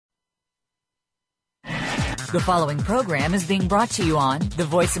The following program is being brought to you on the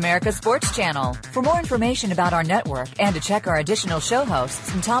Voice America Sports Channel. For more information about our network and to check our additional show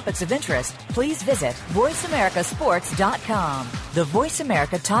hosts and topics of interest, please visit voiceamericasports.com. The Voice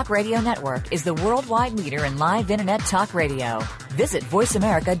America Talk Radio Network is the worldwide leader in live Internet talk radio. Visit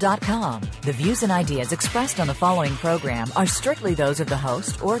voiceamerica.com. The views and ideas expressed on the following program are strictly those of the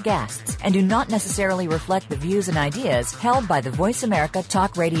host or guests and do not necessarily reflect the views and ideas held by the Voice America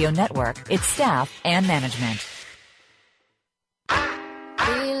Talk Radio Network, its staff, and management.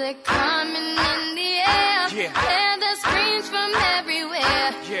 Feel it coming in the air. Yeah. Hear the screams from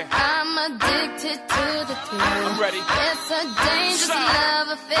everywhere. Yeah. I'm addicted to the thrill. I'm ready. It's a dangerous love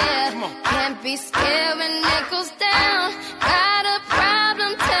affair. Come on. Can't be scared when it goes down. Got a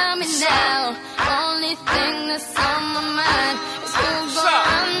problem? Tell me now. Only thing that's on my mind is who's gonna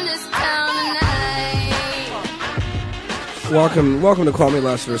run this town tonight. Welcome to Kwamie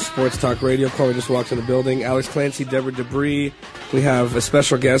Lassiter Sports Talk Radio. Kwamie just walked in the building. Alex Clancy, Deborah Debris. We have a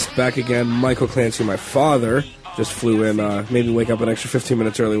special guest back again, Michael Clancy, my father. Just flew in, made me wake up an extra 15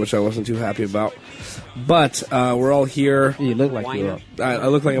 minutes early, which I wasn't too happy about. But we're all here. You look like you're up. I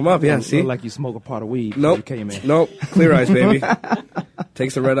look like I'm up, yeah, see? You look like you smoke a pot of weed. Nope. You came in. Nope. Clear eyes, baby.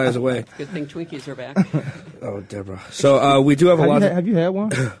 Takes the red eyes away. Good thing Twinkies are back. Oh, Deborah. So we do have a lot of... Have you had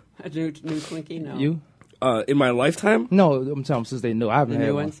one? A new Twinkie? No. You? In my lifetime? No, I'm telling since they knew. I haven't The had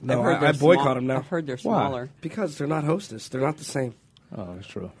new one. ones? No, I've heard I they're boycott small. them now. I've heard they're Why? smaller. Because they're not Hostess. They're not the same. Oh, that's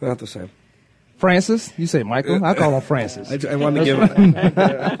true. They're not the same. Francis? You say Michael? I call him Francis. I wanted to give him,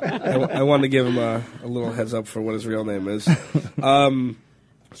 I wanted to give him a little heads up for what his real name is.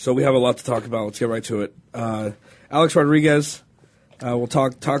 So we have a lot to talk about. Let's get right to it. Alex Rodriguez, we'll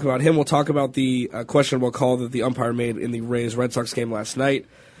talk about him. We'll talk about the questionable call that the umpire made in the Rays-Red Sox game last night.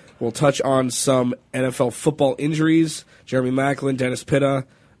 We'll touch on some NFL football injuries. Jeremy Maclin, Dennis Pitta.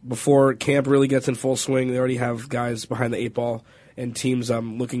 Before camp really gets in full swing, they already have guys behind the eight ball and teams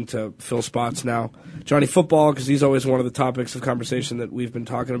looking to fill spots now. Johnny Football, because he's always one of the topics of conversation that we've been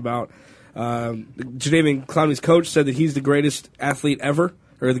talking about. Jadeveon Clowney's coach said that he's the greatest athlete ever,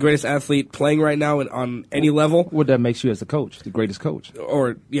 or the greatest athlete playing right now on any level. What that makes you as a coach, the greatest coach.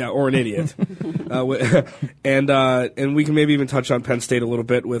 Or an idiot. And we can maybe even touch on Penn State a little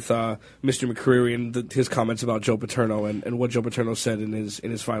bit with Mr. McCreary and his comments about Joe Paterno and what Joe Paterno said in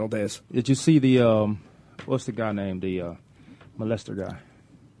his final days. Did you see the, what's the guy named, the molester guy?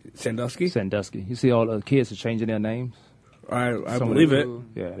 Sandusky. You see all the kids are changing their names? I believe it.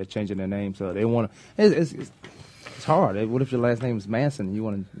 Yeah, they're changing their names. So they want to. It's hard. What if your last name is Manson? You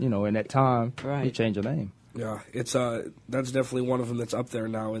want to, in that time, you change your name. Yeah, it's that's definitely one of them that's up there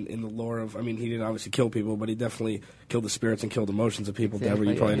now in the lore of. I mean, he didn't obviously kill people, but he definitely killed the spirits and killed emotions of people. Exactly,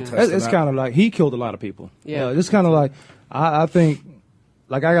 Deborah, you probably attest to It's that. kind of like he killed a lot of people. Yeah, it's kind of like I think,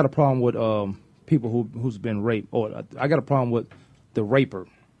 like I got a problem with people who's been raped, or I got a problem with the raper.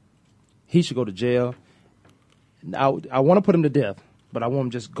 He should go to jail. I want to put him to death, but I want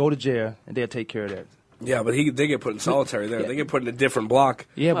him to just go to jail and they'll take care of that. Yeah, but they get put in solitary there. Yeah. They get put in a different block.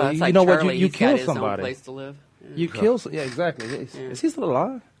 Yeah, well, but like you know Charlie, what? You kill got somebody. his own place to live. You kill. Yeah, exactly. Is he still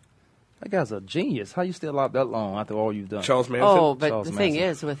alive? That guy's a genius. How you still alive that long after all you've done? Charles Manson. Oh, but Charles the thing Manson.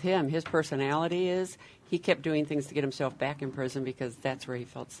 is, with him, his personality is he kept doing things to get himself back in prison because that's where he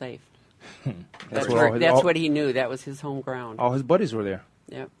felt safe. That's what he knew. That was his home ground. All his buddies were there.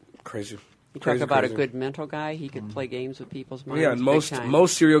 Yep. Crazy. You talk about a good mental guy. He could play games with people's minds. Yeah, and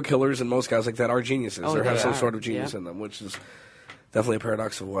most serial killers and most guys like that are geniuses. Oh, or have they some are. sort of genius in them, which is definitely a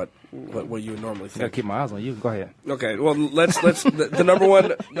paradox of what you would normally I think. keep my eyes on you. Go ahead. Okay, well let's the number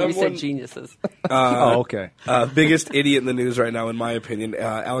one. We said geniuses. Okay. Biggest idiot in the news right now, in my opinion,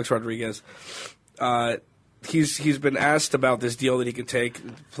 Alex Rodriguez. He's been asked about this deal that he could take,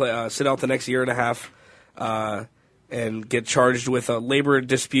 sit out the next year and a half, and get charged with labor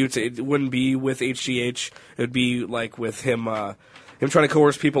disputes. It wouldn't be with HGH. It would be like with him trying to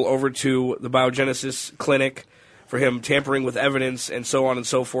coerce people over to the biogenesis clinic, for him tampering with evidence, and so on and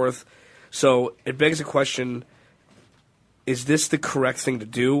so forth. So it begs a question: is this the correct thing to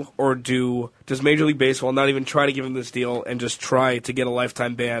do, or does Major League Baseball not even try to give him this deal and just try to get a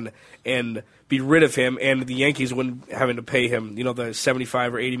lifetime ban and be rid of him, and the Yankees wouldn't having to pay him, the $75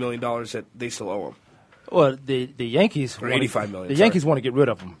 or $80 million that they still owe him? Well, the Yankees or $85 million. The Yankees want to get rid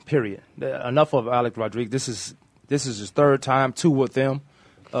of him. Period. Enough of Alex Rodriguez. This is his third time, two with them.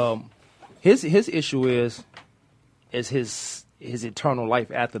 His issue is his eternal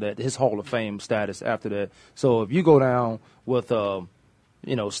life after that, his Hall of Fame status after that. So if you go down with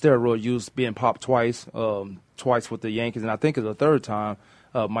steroid use being popped twice with the Yankees, and I think it's the third time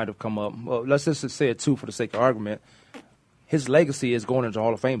might have come up. Well, let's just say it two for the sake of argument. his legacy is going into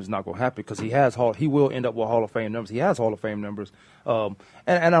Hall of Fame is not going to happen because he will end up with Hall of Fame numbers. He has Hall of Fame numbers, and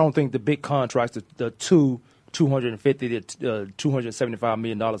I don't think the big contracts, the $250 to $275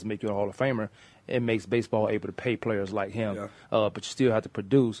 million to make you a Hall of Famer, it makes baseball able to pay players like him. Yeah. But you still have to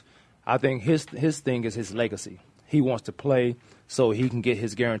produce. I think his thing is his legacy. He wants to play so he can get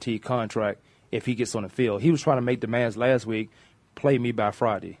his guaranteed contract if he gets on the field. He was trying to make demands last week, play me by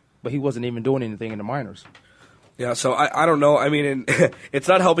Friday, but he wasn't even doing anything in the minors. Yeah, so I don't know. I mean, it's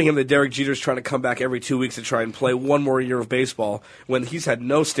not helping him that Derek Jeter's trying to come back every 2 weeks to try and play one more year of baseball when he's had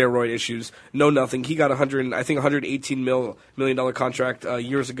no steroid issues, no nothing. He got $118 million contract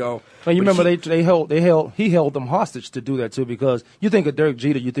years ago. Well, you remember he held them hostage to do that too, because you think of Derek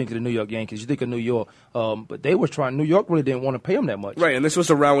Jeter, you think of the New York Yankees, you think of New York, but they were trying. New York really didn't want to pay him that much. Right, and this was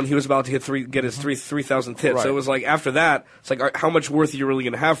around when he was about to get his 3,000th hit. Right. So it was like after that, it's like how much worth are you really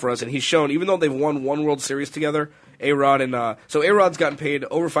going to have for us? And he's shown, even though they've won one World Series together. A-Rod and so A-Rod's gotten paid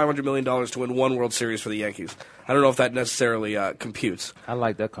over $500 million to win one World Series for the Yankees. I don't know if that necessarily computes. I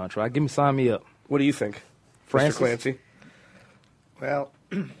like that contract. Sign me up. What do you think, Francis? Mr. Clancy? Well,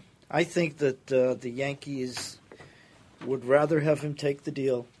 I think that the Yankees would rather have him take the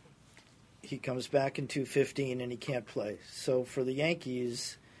deal. He comes back in 2015 and he can't play. So for the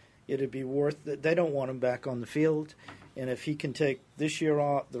Yankees, it'd be worth it. They don't want him back on the field. And if he can take this year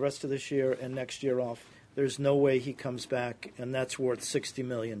off, the rest of this year and next year off, there's no way he comes back, and that's worth $60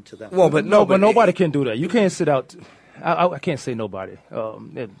 million to them. Well, but nobody can do that. You can't sit out. I can't say nobody.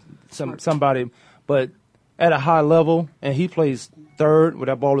 Somebody, but at a high level, and he plays third where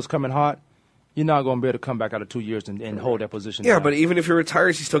that ball is coming hot. You're not going to be able to come back out of 2 years and hold that position. Yeah, down. But even if he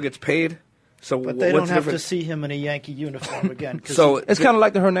retires, he still gets paid. So but they don't have to see him in a Yankee uniform again. So it's kind of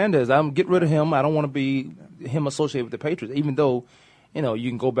like the Hernandez. Get rid of him. I don't want to be him associated with the Patriots, even though you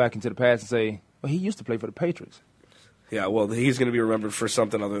can go back into the past and say, well, he used to play for the Patriots. Yeah, well, he's going to be remembered for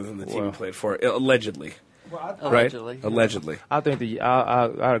something other than the team he played for, allegedly. Well, right? Allegedly. I think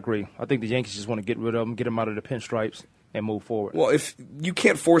I agree. I think the Yankees just want to get rid of him, get him out of the pinstripes, and move forward. Well, if you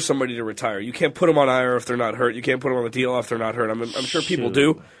can't force somebody to retire, you can't put them on IR if they're not hurt. You can't put them on the DL if they're not hurt. I'm sure people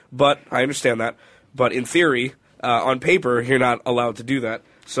do, but I understand that. But in theory, on paper, you're not allowed to do that.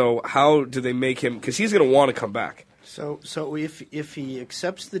 So how do they make him? Because he's going to want to come back. So if he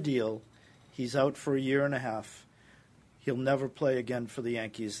accepts the deal. He's out for a year and a half. He'll never play again for the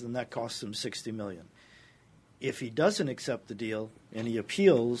Yankees, and that costs him $60 million. If he doesn't accept the deal and he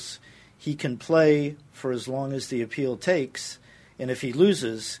appeals, he can play for as long as the appeal takes, and if he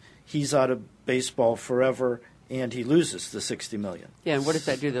loses, he's out of baseball forever, and he loses the $60 million. Yeah, and what does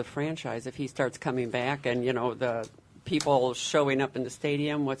that do to the franchise if he starts coming back and, the people showing up in the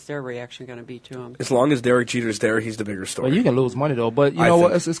stadium, what's their reaction going to be to him? As long as Derek Jeter's there, he's the bigger story. Well, you can lose money, though. But you know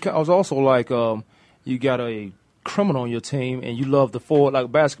what? It's also like you got a criminal on your team and you love the four, like a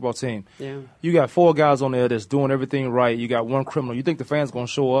basketball team. Yeah. You got four guys on there that's doing everything right. You got one criminal. You think the fans going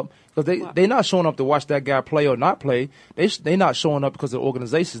to show up? Because they're not showing up to watch that guy play or not play. They're not showing up because the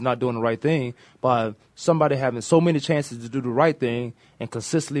organization is not doing the right thing by somebody having so many chances to do the right thing and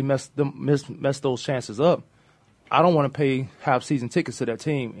consistently mess those chances up. I don't want to pay half-season tickets to that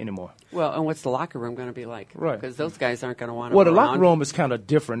team anymore. Well, and what's the locker room going to be like? Right. Because those guys aren't going to want to Well, the locker room is kind of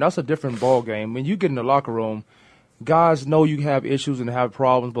different. That's a different ball game. When you get in the locker room, guys know you have issues and have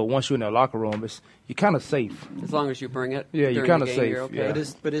problems, but once you're in that locker room, you're kind of safe. As long as you bring it. Yeah, you're kind of safe. Okay. Yeah.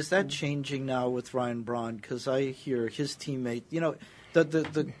 But is that changing now with Ryan Braun? Because I hear his teammate,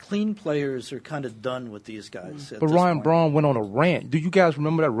 the clean players are kind of done with these guys. But Ryan Braun went on a rant. Do you guys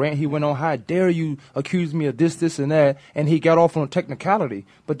remember that rant he went on? How dare you accuse me of this, and that? And he got off on a technicality.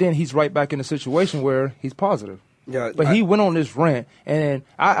 But then he's right back in a situation where he's positive. Yeah, but he went on this rant, and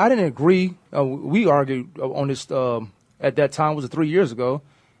I didn't agree. We argued on this at that time. Was it 3 years ago?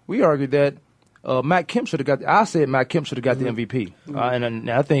 We argued that Matt Kemp should have got. I said Matt Kemp should have got the MVP, and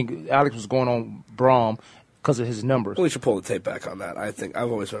I think Alex was going on Braun because of his numbers. Well, we should pull the tape back on that. I think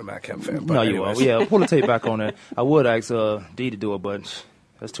I've always been a Matt Kemp fan. But no, anyways. You won't. Yeah, pull the tape back on that. I would ask D to do it, but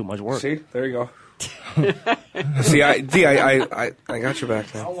that's too much work. See, there you go. See, I got your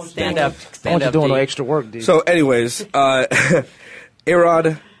back now. Stand up. I want you doing no extra work, D. So, anyways,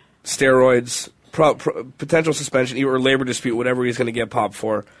 A-Rod, steroids, potential suspension, or labor dispute, whatever he's going to get popped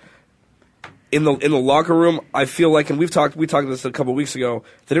for. In the locker room, I feel like, and we talked this a couple of weeks ago,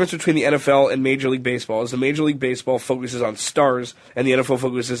 the difference between the NFL and Major League Baseball is the Major League Baseball focuses on stars and the NFL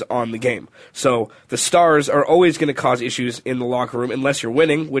focuses on the game. So the stars are always going to cause issues in the locker room unless you're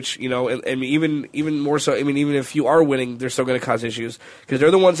winning, which, and even more so, even if you are winning, they're still going to cause issues because they're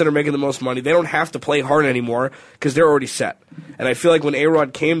the ones that are making the most money. They don't have to play hard anymore because they're already set. And I feel like when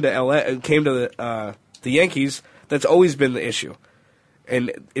A-Rod came to the Yankees, That's always been the issue.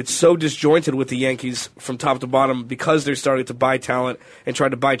 And it's so disjointed with the Yankees from top to bottom because they're starting to buy talent and try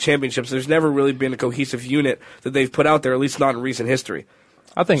to buy championships. There's never really been a cohesive unit that they've put out there, at least not in recent history.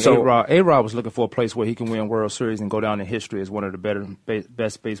 I think A-Rod was looking for a place where he can win World Series and go down in history as one of the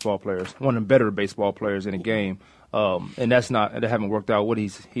best baseball players, one of the better baseball players in the game. And that haven't worked out. What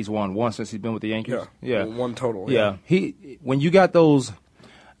he's won one since he's been with the Yankees. Yeah. One total. Yeah. When you have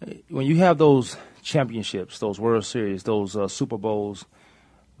those championships, those World Series, those Super Bowls,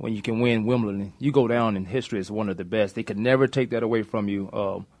 when you can win Wimbledon, you go down in history as one of the best. They could never take that away from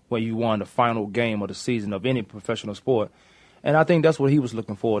you when you won the final game of the season of any professional sport. And I think that's what he was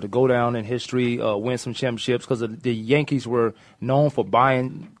looking for, to go down in history, win some championships, because the Yankees were known for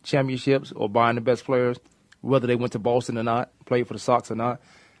buying championships or buying the best players, whether they went to Boston or not, played for the Sox or not.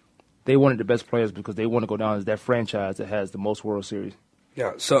 They wanted the best players because they want to go down as that franchise that has the most World Series.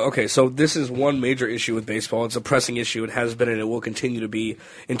 Yeah, so this is one major issue with baseball. It's a pressing issue. It has been and it will continue to be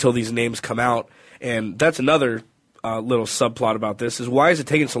until these names come out. And that's another little subplot about this, is why is it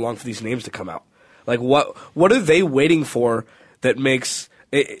taking so long for these names to come out? Like, what are they waiting for that makes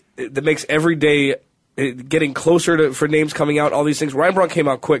every day getting closer for names coming out, all these things? Ryan Braun came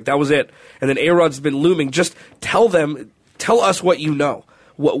out quick. That was it. And then A-Rod's been looming. Just tell us what you know.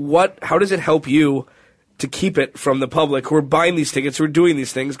 How does it help you to keep it from the public who are buying these tickets, who are doing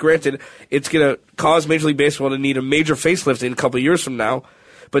these things? Granted, it's going to cause Major League Baseball to need a major facelift in a couple of years from now.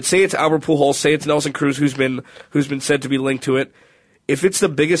 But say it's Albert Pujols, say it's Nelson Cruz, who's been said to be linked to it. If it's the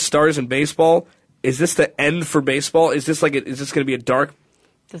biggest stars in baseball, is this the end for baseball? Is this going to be a dark?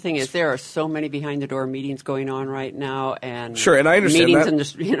 The thing is, there are so many behind-the-door meetings going on right now, and sure, and I understand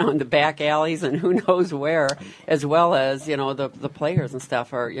meetings that. in the back alleys and who knows where, as well as the players and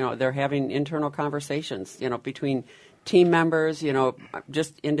stuff are they're having internal conversations between team members,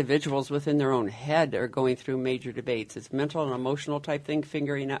 just individuals within their own head are going through major debates. It's mental and emotional type thing,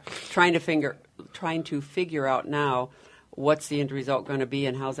 trying to figure out now what's the end result going to be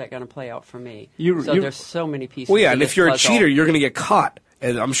and how's that going to play out for me. There's so many pieces. Well, yeah, and if you're a cheater, you're going to get caught.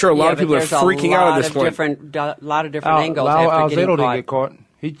 And I'm sure a lot of people are freaking out at this point. A lot of different angles after getting caught. Alzado didn't get caught.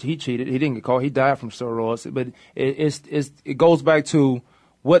 He cheated. He didn't get caught. He died from steroids. But it goes back to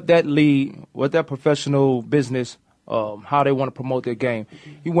what that league, what that professional business, how they want to promote their game.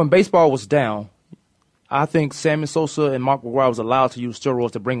 When baseball was down, I think Sammy Sosa and Mark McGwire was allowed to use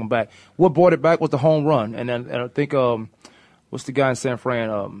steroids to bring them back. What brought it back was the home run. And I think, what's the guy in San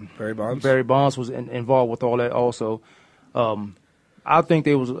Fran? Barry Bonds. Barry Bonds was involved with all that also. I think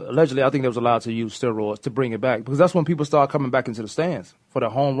they was allowed to use steroids to bring it back, because that's when people start coming back into the stands for the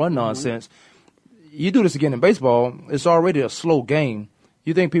home run nonsense. You do this again in baseball, it's already a slow game.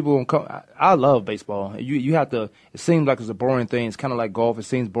 You think people will come? I love baseball. You have to. It seems like it's a boring thing. It's kind of like golf. It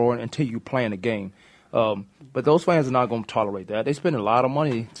seems boring until you play in the game. But those fans are not going to tolerate that. They spend a lot of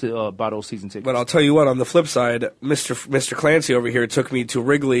money to buy those season tickets. But I'll tell you what, on the flip side, Mr. Clancy over here took me to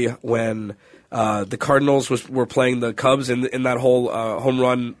Wrigley when the Cardinals were playing the Cubs in that whole home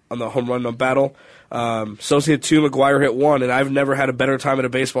run battle. Sosa hit 2, McGwire hit 1, and I've never had a better time at a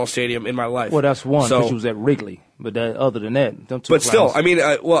baseball stadium in my life. Well, that's one, because you was at Wrigley. But other than that, them two. But still, I mean,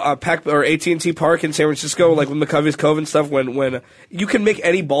 AT&T Park in San Francisco, like with McCovey's Cove and stuff, when you can make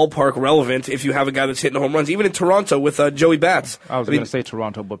any ballpark relevant if you have a guy that's hitting home runs. Even in Toronto with Joey Bats. I was going to say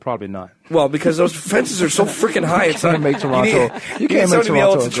Toronto, but probably not. Well, because those fences are so freaking high. You can't make Toronto. You can't make Toronto. Be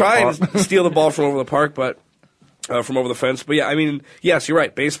able to try and steal the ball from over the park, but from over the fence. But yeah, I mean, yes, you're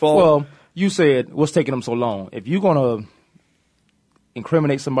right. Baseball. Well, you said what's taking them so long. If you're going to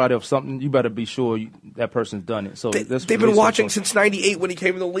incriminate somebody of something, you better be sure that person's done it. So they've been watching since '98 when he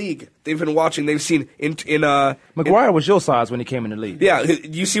came in the league. They've been watching. They've seen McGwire was your size when he came in the league. Yeah,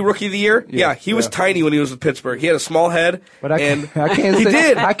 you see Rookie of the Year. Yeah, he was tiny when he was with Pittsburgh. He had a small head, but I can't he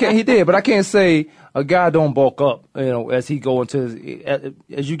say, did. He did, but I can't say a guy don't bulk up. As he go into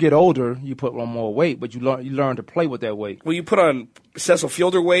as you get older, you put on more weight, but you learn to play with that weight. Well, you put on Cecil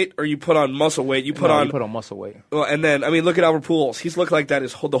Fielder weight, or you put on muscle weight. You put on muscle weight. Well, and then look at Albert Pujols. He's looked like that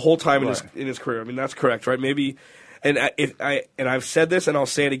the whole time in his career. I mean, that's correct, right? Maybe, and I've said this, and I'll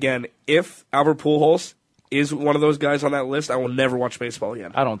say it again. If Albert Pujols is one of those guys on that list, I will never watch baseball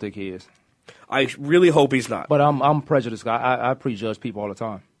again. I don't think he is. I really hope he's not. But I'm a prejudiced guy. I prejudge people all the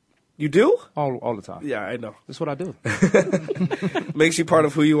time. You do? All the time. Yeah, I know. That's what I do. Makes you part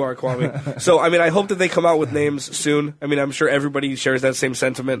of who you are, Kwamie. So, I mean, I hope that they come out with names soon. I mean, I'm sure everybody shares that same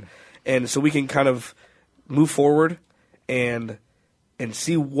sentiment. And so we can kind of move forward and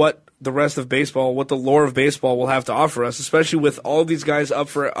see what the rest of baseball, what the lore of baseball will have to offer us, especially with all these guys up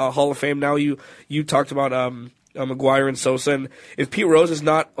for Hall of Fame now. You talked about McGuire and Sosa. And if Pete Rose is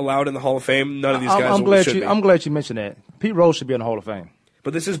not allowed in the Hall of Fame, none of these guys should be. I'm glad you mentioned that. Pete Rose should be in the Hall of Fame.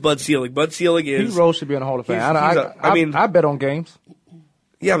 But this is Bud Selig. Bud Selig is... Pete Rose should be in the Hall of Fame. I bet on games.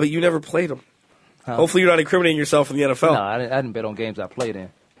 Yeah, but you never played them. Huh? Hopefully you're not incriminating yourself in the NFL. No, I didn't bet on games I played in.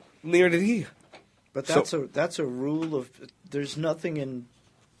 Neither did he. But that's a rule of... There's nothing in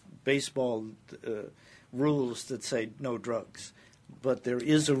baseball rules that say no drugs. But there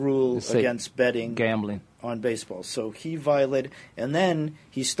is a rule against betting... Gambling. On baseball. So he violated... And then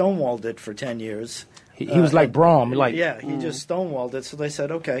he stonewalled it for 10 years. He was like Braum. He just stonewalled it. So they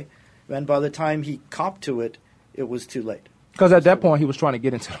said, okay. And by the time he copped to it, it was too late. Because at that point, he was trying to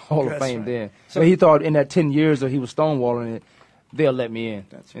get into the Hall of Fame then. So he thought in that 10 years that he was stonewalling it, they'll let me in.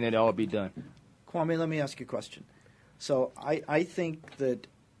 And then it'll all be done. Kwamie, let me ask you a question. So I think that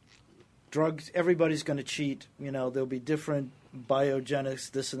drugs, everybody's going to cheat. You know, there'll be different biogenics,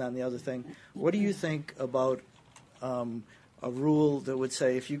 this and that and the other thing. What do you think about a rule that would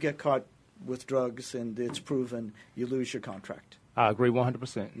say if you get caught with drugs and it's proven, you lose your contract? I agree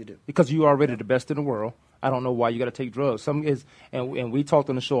 100%. You do. Because you are already the best in the world. I don't know why you got to take drugs. And we talked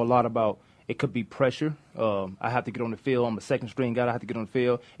on the show a lot about it could be pressure. I have to get on the field. I'm a second string guy. I have to get on the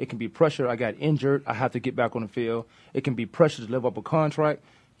field. It can be pressure. I got injured. I have to get back on the field. It can be pressure to live up a contract.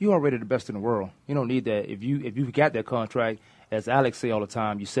 You're already the best in the world. You don't need that. If you got that contract, as Alex say all the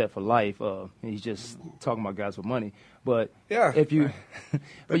time, you set for life. He's just talking about guys with money. But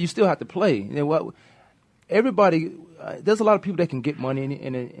but you still have to play. You know what? Everybody, there's a lot of people that can get money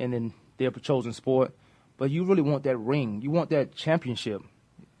in their chosen sport. But you really want that ring. You want that championship.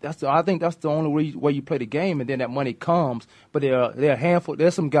 I think that's the only way you play the game, and then that money comes. But there are a handful.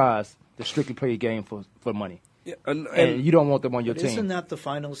 There's some guys that strictly play the game for money. Yeah, and you don't want them on your team. Isn't that the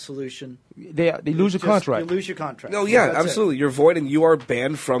final solution? They lose your contract. You lose your contract. No, yeah, absolutely. You're void, and you are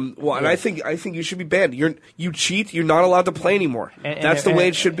banned from. Well, and I think you should be banned. You cheat. You're not allowed to play anymore. That's the way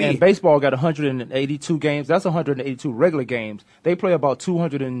it should be. And baseball got 182 games. That's 182 regular games. They play about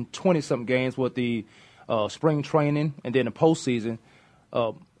 220 something games with the spring training and then the postseason.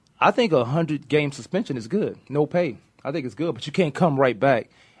 I think 100-game suspension is good. No pay. I think it's good, but you can't come right back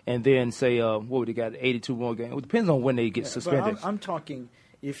and then say, what would they got, 82 more games? It depends on when they get suspended. But I'm talking,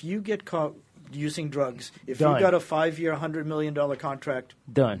 if you get caught using drugs, if you got a 5-year, $100 million contract,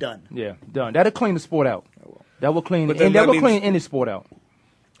 done. Yeah, done. That'll clean the sport out. That will clean any sport out.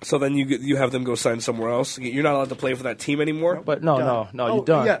 So then you have them go sign somewhere else. You're not allowed to play for that team anymore? But no, you're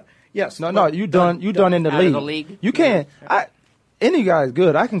done. Yeah, yes. No, you're done. You're done in the league. Of the league. You can't. Any guy is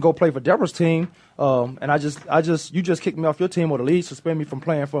good. I can go play for Deborah's team, and you just kicked me off your team or the league, suspend me from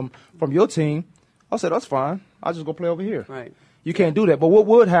playing from your team. I said that's fine. I'll just go play over here. Right. You can't do that. But what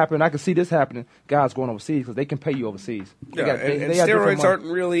would happen? I can see this happening. Guys going overseas because they can pay you overseas. Yeah, and steroids aren't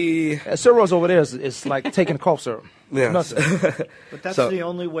really. Steroids over there is like taking a cough syrup. Yeah, but that's the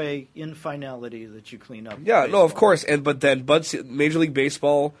only way in finality that you clean up. Yeah, baseball. No, of course. But then Major League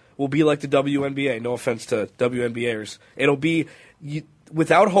Baseball will be like the WNBA. No offense to WNBAers. It'll be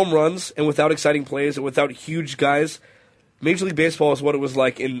without home runs and without exciting plays and without huge guys. Major League Baseball is what it was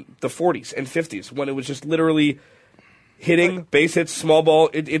like in the 40s and 50s when it was just literally hitting, base hits, small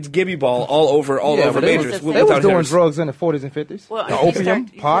ball. It's Gibby ball all over majors. They was doing drugs in the 40s and 50s. Well, opium,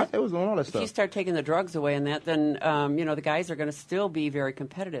 pot. They was doing all that stuff. If you start taking the drugs away and that, then the guys are going to still be very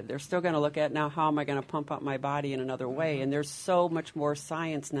competitive. They're still going to look at now how am I going to pump up my body in another way. And there's so much more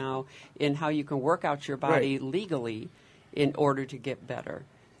science now in how you can work out your body legally in order to get better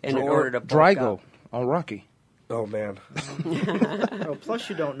and in order to bulk Drago up. on Rocky. Oh, man. Plus,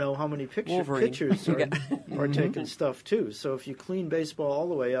 you don't know how many pitchers are taking stuff, too. So if you clean baseball all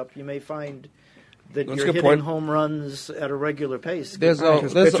the way up, you may find that you're hitting home runs at a regular pace. There's no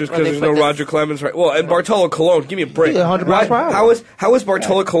Roger Clemens, right? Well, and Bartolo Colon, give me a break. 100 miles per hour. How is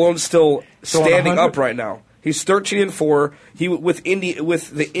Bartolo Colon still standing up right now? He's 13-4. He with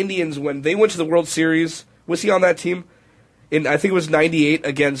the Indians when they went to the World Series. Was he on that team? I think it was '98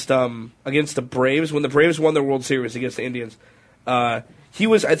 against the Braves when the Braves won their World Series against the Indians. I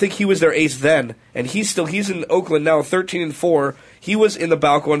think he was their ace then, and he's in Oakland now, 13-4. He was in the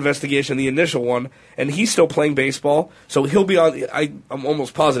Balco investigation, the initial one, and he's still playing baseball. So he'll be on. I'm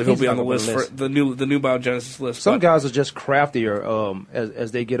almost positive he'll be on the list for the new biogenesis list. Some guys are just craftier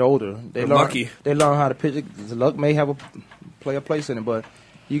as they get older. They're lucky. They learn how to pitch. The luck may play a place in it, but.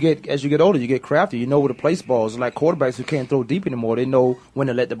 As you get older, you get crafty. You know where to place balls. Like quarterbacks who can't throw deep anymore, they know when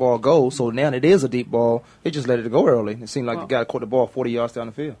to let the ball go. So now it is a deep ball. They just let it go early. It seemed like the guy caught the ball 40 yards down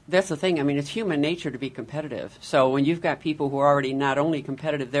the field. That's the thing. I mean, it's human nature to be competitive. So when you've got people who are already not only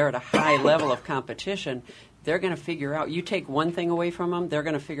competitive, they're at a high level of competition, they're going to figure out. You take one thing away from them, they're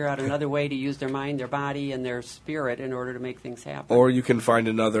going to figure out another way to use their mind, their body, and their spirit in order to make things happen. Or you can find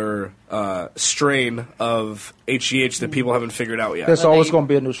another strain of HGH that people haven't figured out yet. There's always going to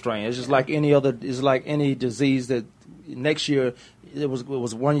be a new strain. It's just like any other. It's like any disease that next year it was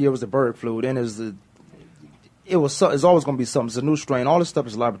 1 year was the bird flu, then it's always going to be something. It's a new strain. All this stuff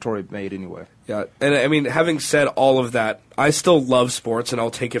is laboratory made anyway. Yeah, and I mean, having said all of that, I still love sports, and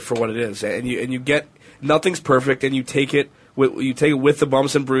I'll take it for what it is. And you get nothing's perfect, and you take it with the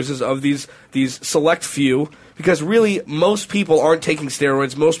bumps and bruises of these select few, because really most people aren't taking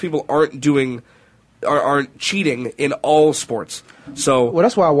steroids. Most people aren't cheating in all sports. So well,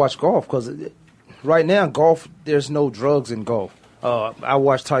 that's why I watch golf, because right now golf, there's no drugs in golf. I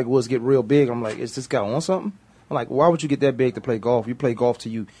watched Tiger Woods get real big. I'm like, is this guy on something? I'm like, why would you get that big to play golf? You play golf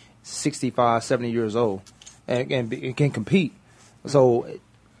till you 65, 70 years old and can compete. So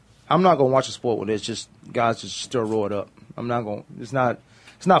I'm not going to watch a sport where it's just guys just steroid up. I'm not going. It's not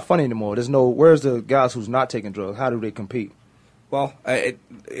funny anymore. Where's the guys who's not taking drugs? How do they compete? Well,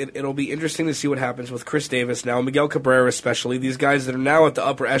 it'll be interesting to see what happens with Chris Davis now, Miguel Cabrera especially. These guys that are now at the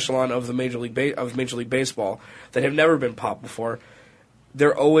upper echelon of the Major League Baseball that have never been popped before.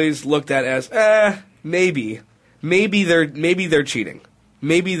 They're always looked at as maybe they're cheating.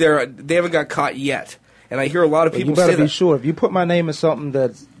 Maybe they haven't got caught yet. And I hear a lot of people say that. You better be sure. If you put my name in something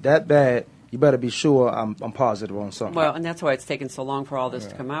that's that bad, you better be sure I'm positive on something. Well, and that's why it's taken so long for all this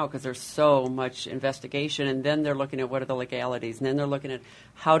to come out, because there's so much investigation, and then they're looking at what are the legalities, and then they're looking at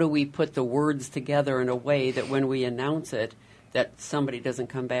how do we put the words together in a way that when we announce it, that somebody doesn't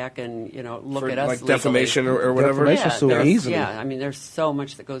come back and look at us like legally. Defamation or whatever. Defamation so easily. Yeah, I mean, there's so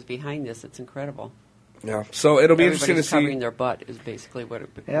much that goes behind this. It's incredible. Yeah, so it'll be interesting to see. Covering their butt is basically what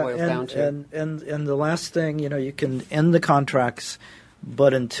it boils down to. And the last thing, you can end the contracts,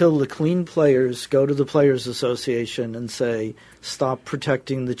 but until the clean players go to the Players Association and say, stop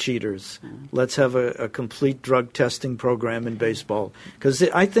protecting the cheaters, let's have a complete drug testing program in baseball. Because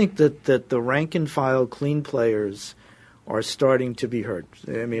I think that the rank-and-file clean players are starting to be hurt.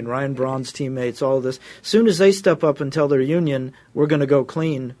 I mean, Ryan Braun's teammates, all this. As soon as they step up and tell their union, we're going to go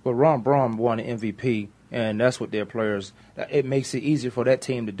clean. Well, Ron Braun won an MVP, and that's what their players, it makes it easier for that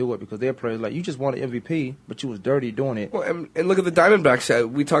team to do it, because their players, like, you just won an MVP, but you was dirty doing it. Well, and look at the Diamondbacks.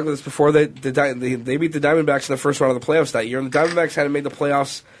 We talked about this before. They beat the Diamondbacks in the first round of the playoffs that year, and the Diamondbacks hadn't made the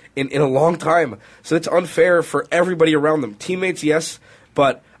playoffs in a long time. So it's unfair for everybody around them. Teammates, yes,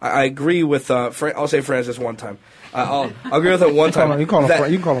 but I agree with, I'll say Francis one time. I'll agree with it one time. You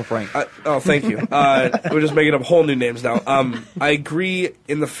can call him Frank. Oh, thank you. We're just making up whole new names now. I agree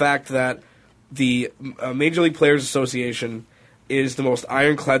in the fact that the Major League Players Association is the most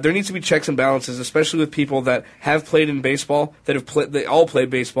ironclad. There needs to be checks and balances, especially with people that have played in baseball, they all played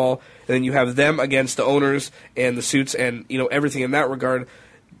baseball, and then you have them against the owners and the suits and everything in that regard.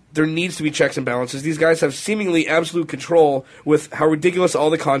 There needs to be checks and balances. These guys have seemingly absolute control with how ridiculous all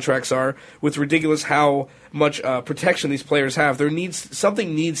the contracts are, with ridiculous how much protection these players have.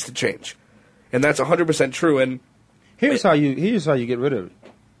 Something needs to change, and that's 100% true. And here's how you get rid of it.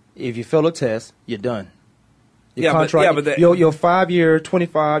 If you fail a test, you're done. Your your 5-year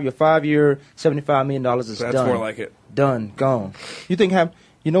 $25, your 5-year $75 million is done. That's more like it. Done, gone. You think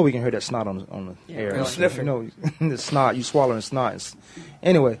we can hear that snot on the air. Really. Sniffing. The snot, you swallowing snot.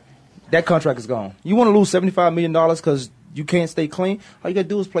 Anyway, that contract is gone. You want to lose $75 million because you can't stay clean? All you got to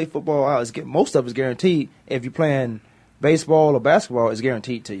do is play football. Most of it's guaranteed. If you're playing baseball or basketball, it's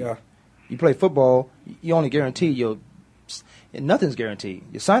guaranteed to you. Yeah. You play football, you only guarantee nothing's guaranteed.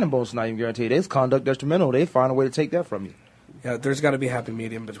 Your signing bonus is not even guaranteed. It's conduct detrimental. They find a way to take that from you. Yeah, there's got to be a happy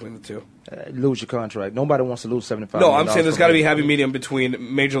medium between the two. Lose your contract. Nobody wants to lose $75 million. No, I'm saying there's got to be a happy medium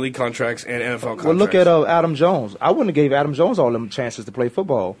between Major League contracts and NFL contracts. Well, look at Adam Jones. I wouldn't have gave Adam Jones all them chances to play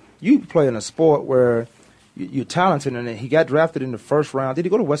football. You play in a sport where you're talented, and he got drafted in the first round. Did he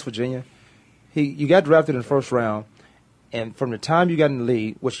go to West Virginia? You got drafted in the first round, and from the time you got in the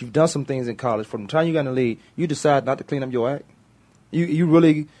league, which you've done some things in college, from the time you got in the league, you decide not to clean up your act. You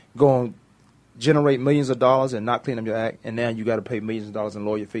really going to generate millions of dollars and not clean up your act, and now you got to pay millions of dollars in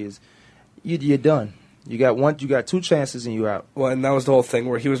lawyer fees. You're done. You got 2 chances and you're out. Well, and that was the whole thing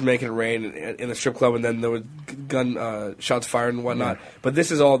where he was making it rain in the strip club, and then there were gun shots fired and whatnot. Yeah. But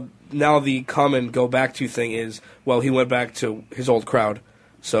this is all now the common go back to thing is, well, he went back to his old crowd,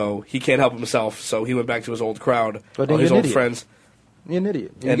 so he can't help himself. So he went back to his old crowd, all his old friends. You're an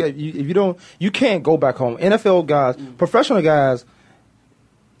idiot. You can't go back home. NFL guys, professional guys,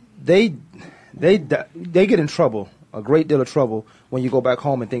 they get in trouble, a great deal of trouble, when you go back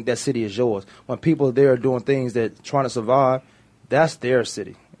home and think that city is yours. When people there are doing things that trying to survive, that's their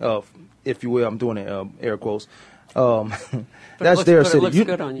city. if you will. I'm doing it air quotes. That's their city.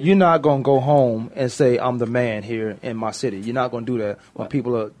 You're not going to go home and say, I'm the man here in my city. You're not going to do that when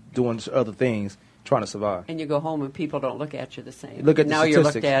people are doing other things trying to survive. And you go home and people don't look at you the same. Look at now the you're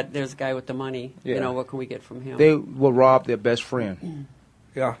statistics. looked at, there's a guy with the money. Yeah. You know, what can we get from him? They will rob their best friend.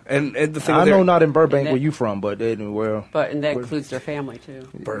 Yeah, and the thing I know not in Burbank where you from, but anywhere. And that includes their family, too.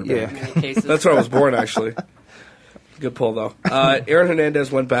 Burbank. Yeah. In many cases. That's where I was born, actually. Good pull, though. Aaron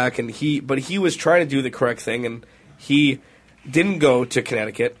Hernandez went back, but he was trying to do the correct thing, and he didn't go to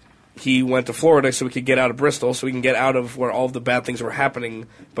Connecticut. He went to Florida so we could get out of Bristol, so we can get out of where all of the bad things were happening.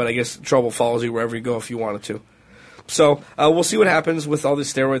 But I guess trouble follows you wherever you go if you wanted to. So we'll see what happens with all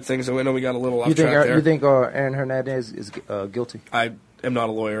these steroid things. I know we got a little off track there. You think Aaron Hernandez is guilty? I am not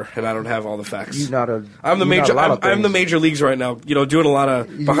a lawyer, and I don't have all the facts. You're not a. I'm the major leagues right now. You know, doing a lot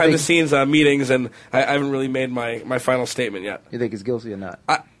of behind the scenes meetings, and I haven't really made my final statement yet. You think he's guilty or not?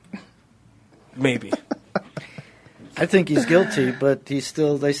 Maybe. I think he's guilty, but they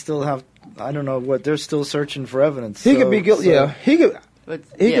still have. I don't know what they're still searching for evidence. He could be guilty. Yeah, he could.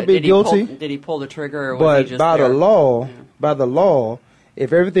 He could be guilty. Did he pull the trigger? Or was he just by there? by the law,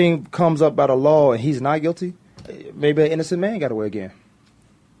 if everything comes up by the law and he's not guilty, maybe an innocent man got away again.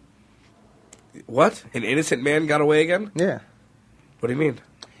 What? An innocent man got away again? Yeah. What do you mean?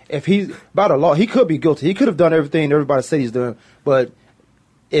 If he's by the law, he could be guilty. He could have done everything everybody said he's done. But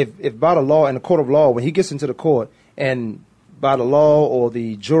if by the law, in the court of law, when he gets into the court and by the law or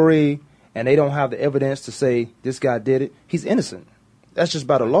the jury, and they don't have the evidence to say this guy did it, he's innocent. That's just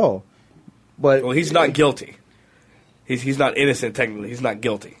by the law. But he's not guilty. He's not innocent technically. He's not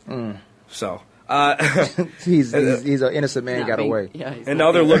guilty. So he's an innocent man got away. Yeah, and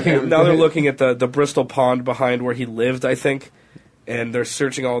now they're looking at the Bristol pond behind where he lived, I think, and they're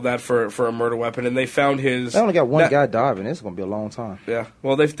searching all of that for a murder weapon. And they found his. They only got one guy diving. It's going to be a long time. Yeah.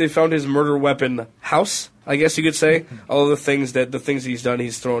 Well, they found his murder weapon house, I guess you could say. All of the things he's done,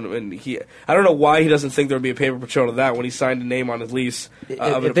 he's thrown. And I don't know why he doesn't think there would be a paper trail to that when he signed a name on his lease.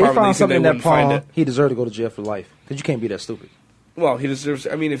 If they found something in that pond, he deserved to go to jail for life because you can't be that stupid. Well, he deserves.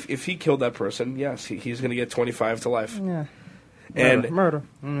 I mean, if he killed that person, yes, he's going to get 25 to life. Yeah. Murder.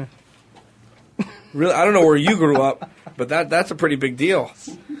 Really, I don't know where you grew up, but that's a pretty big deal.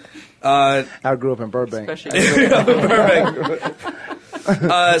 I grew up in Burbank.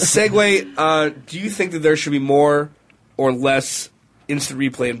 Segue. Do you think that there should be more or less instant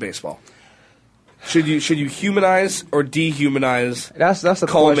replay in baseball? Should you humanize or dehumanize that's the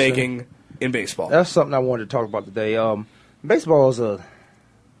call question. making in baseball? That's something I wanted to talk about today. Baseball is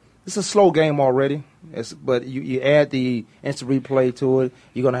it's a slow game already. But you add the instant replay to it,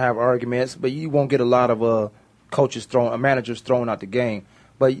 you're going to have arguments, but you won't get a lot of managers thrown out the game.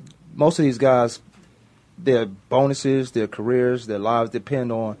 But most of these guys, their bonuses, their careers, their lives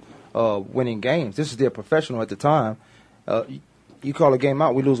depend on winning games. This is their professional at the time. You call a game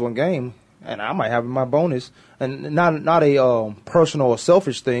out, we lose one game, and I might have in my bonus, and not a personal or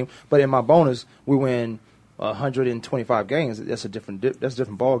selfish thing, but in my bonus, we win 125 games. That's a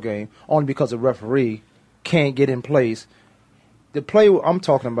different ball game. Only because the referee can't get in place. The play I'm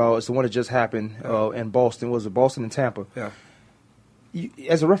talking about is the one that just happened in Boston. Was it Boston and Tampa? Yeah.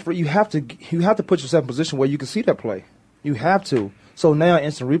 As a referee, you have to put yourself in a position where you can see that play. You have to. So now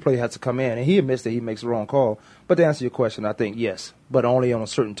instant replay has to come in, and he admits that he makes the wrong call. But to answer your question, I think yes, but only on a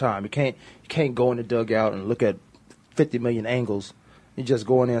certain time. You can't go in the dugout and look at 50 million angles. You just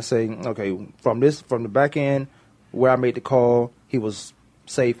go in there and say, okay, from the back end where I made the call, he was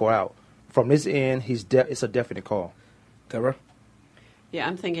safe or out. From this end, it's a definite call. Deborah? Yeah,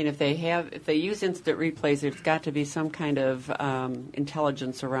 I'm thinking if they use instant replays, there's got to be some kind of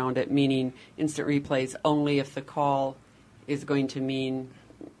intelligence around it, meaning instant replays only if the call is going to mean,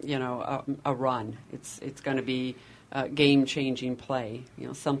 a run. It's going to be game-changing play,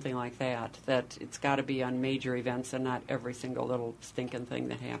 something like that. That it's got to be on major events and not every single little stinking thing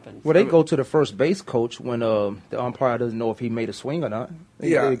that happens. Well, they go to the first base coach when the umpire doesn't know if he made a swing or not.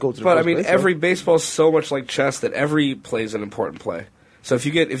 They go to the but first base every coach. baseball's so much like chess that every play is an important play. So if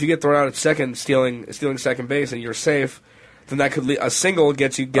you get thrown out at second, stealing second base, and you're safe, then that could a single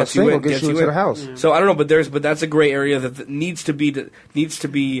gets you gets you into the house. Yeah. So I don't know, but that's a gray area that needs to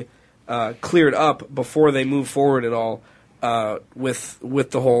be cleared up before they move forward at all with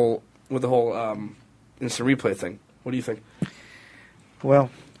the whole instant replay thing. What do you think?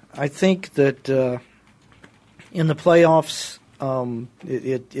 Well, I think that in the playoffs,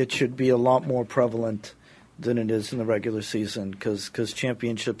 it should be a lot more prevalent than it is in the regular season because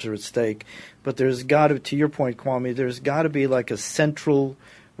championships are at stake. But there's got to your point, Kwamie, there's got to be like a central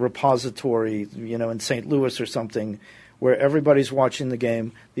repository, in St. Louis or something, where everybody's watching the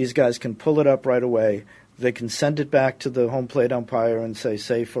game. These guys can pull it up right away. They can send it back to the home plate umpire and say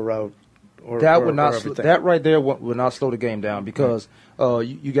safe or out. That right there would not slow the game down because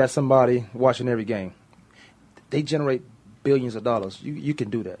you got somebody watching every game. They generate billions of dollars. You can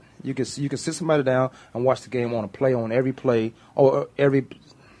do that. You can sit somebody down and watch the game on every play or every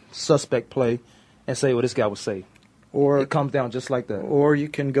suspect play, and say, "Well, this guy was safe." Or it comes down just like that. Or you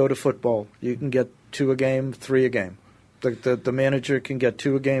can go to football. You can get 2 a game, 3 a game. The manager can get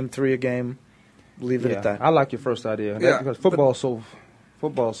 2 a game, 3 a game. Leave it at that. I like your first idea. Because football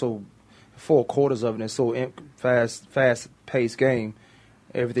so 4 quarters of it is so fast paced game.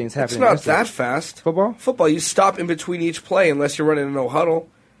 Everything's happening. It's not that fast. Football, you stop in between each play unless you're running a no huddle.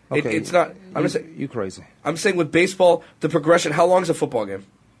 Okay. It's not. You crazy. I'm saying with baseball, the progression. How long is a football game?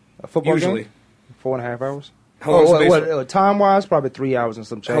 A football usually game? 4.5 hours. How long is a baseball? Time wise, probably 3 hours and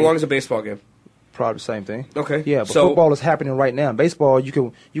some change. How long is a baseball game? Probably the same thing. Okay. Yeah, but football is happening right now. Baseball, you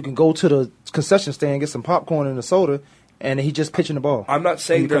can go to the concession stand, get some popcorn and a soda, and he's just pitching the ball. I'm not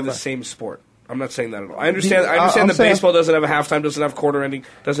saying they're the same sport. I'm not saying that at all. I understand that baseball doesn't have a halftime, doesn't have quarter ending,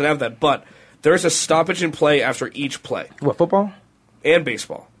 doesn't have that. But there's a stoppage in play after each play. What, football? And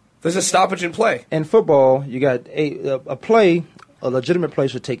baseball. There's a stoppage in play. In football, you got a legitimate play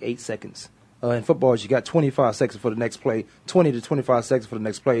should take 8 seconds. In football, you got 25 seconds for the next play, 20 to 25 seconds for the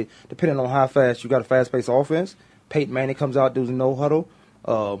next play, depending on how fast you got a fast-paced offense. Peyton Manning comes out, does a no huddle.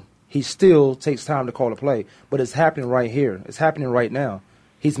 He still takes time to call a play, but it's happening right here. It's happening right now.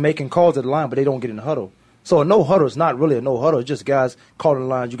 He's making calls at the line, but they don't get in the huddle. So a no huddle is not really a no huddle. It's just guys calling the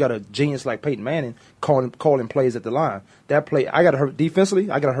lines. You got a genius like Peyton Manning calling plays at the line. That play, I got to hurry defensively.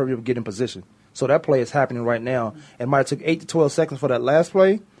 I got to hurry up and get in position. So that play is happening right now. And might have took 8 to 12 seconds for that last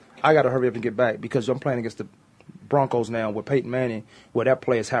play. I got to hurry up and get back because I'm playing against the Broncos now with Peyton Manning, where that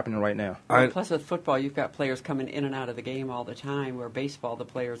play is happening right now. Plus, with football, you've got players coming in and out of the game all the time, where baseball, the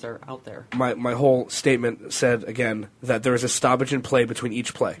players are out there. My whole statement said, again, that there is a stoppage in play between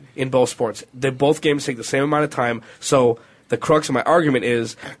each play in both sports. Both games take the same amount of time, so the crux of my argument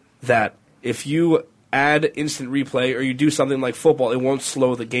is that if you add instant replay or you do something like football, it won't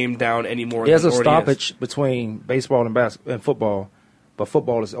slow the game down anymore. There's a stoppage between baseball and football. But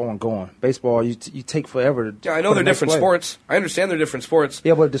football is ongoing. Baseball, you take forever. Yeah, I know they're different sports. I understand they're different sports.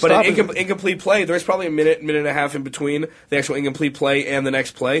 Yeah, but incomplete play, there's probably a minute and a half in between the actual incomplete play and the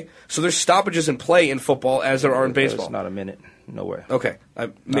next play. So there's stoppages in play in football as there are in baseball. It's not a minute. No way. Okay.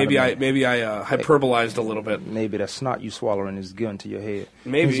 Maybe I hyperbolized a little bit. Maybe that snot you swallowing is getting to your head.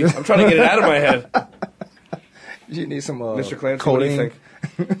 Maybe. I'm trying to get it out of my head. You need some Mr. Clancy, codeine.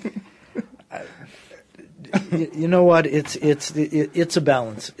 what do you think? You know what? It's a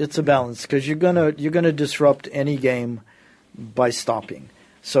balance. It's a balance because you're gonna disrupt any game by stopping.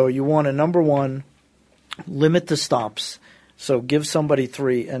 So you want to, number one, limit the stops. So give somebody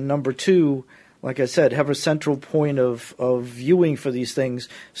 3, and number 2, like I said, have a central point of viewing for these things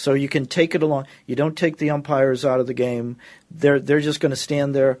so you can take it along. You don't take the umpires out of the game. They're just going to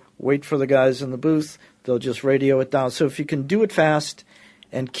stand there, wait for the guys in the booth. They'll just radio it down. So if you can do it fast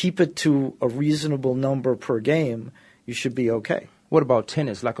and keep it to a reasonable number per game, you should be okay. What about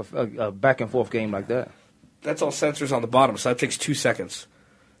tennis, like a back-and-forth game like that? That's all sensors on the bottom, so that takes 2 seconds.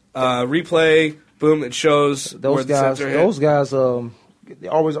 Replay, boom, it shows where the sensor hit. Those guys, they're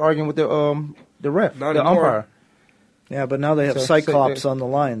always arguing with the ref, Not the anymore. umpire. Yeah, but now they have Cyclops on the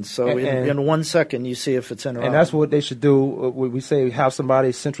line, so in 1 second you see if it's in or out. And that's what they should do. We say have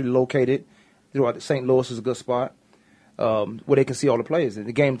somebody centrally located. Throughout St. Louis is a good spot. Where they can see all the plays. And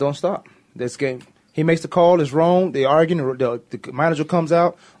the game don't stop. This game, he makes the call, it's wrong, they arguing, the manager comes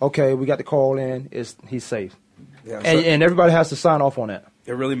out, okay, we got the call in, he's safe. Yeah, and everybody has to sign off on that.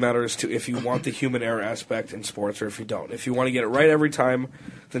 It really matters if you want the human error aspect in sports or if you don't. If you want to get it right every time,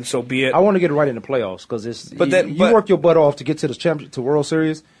 then so be it. I want to get it right in the playoffs because you work your butt off to get to the championship, to World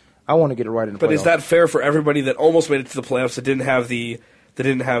Series. I want to get it right in the playoffs. But is that fair for everybody that almost made it to the playoffs that didn't have the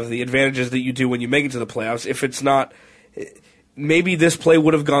advantages that you do when you make it to the playoffs? If it's not... Maybe this play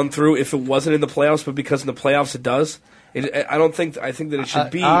would have gone through if it wasn't in the playoffs, but because in the playoffs it does. I think that it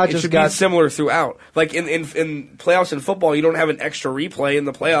should be similar throughout. Like in playoffs in football, you don't have an extra replay in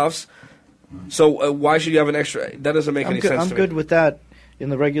the playoffs. So why should you have an extra? That doesn't make any sense to me. I'm good with that in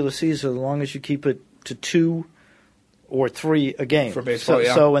the regular season as long as you keep it to 2 or 3 a game for baseball.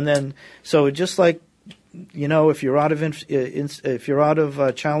 So just like if you're out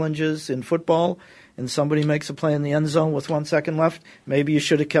of challenges in football. And somebody makes a play in the end zone with 1 second left, maybe you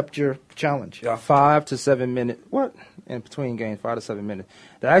should have kept your challenge. Yeah. 5 to 7 minutes. What? In between games, 5 to 7 minutes.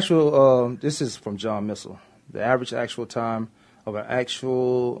 The actual, this is from John Missel. The average actual time of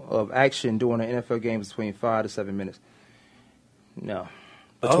action during an NFL game is between 5 to 7 minutes. No.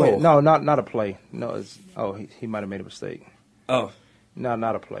 Oh. No, not a play. No, he might have made a mistake. Oh. No,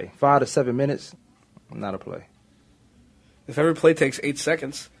 not a play. 5 to 7 minutes, not a play. If every play takes 8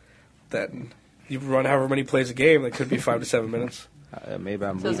 seconds, then you run however many plays a game, that could be 5 to 7 minutes. Maybe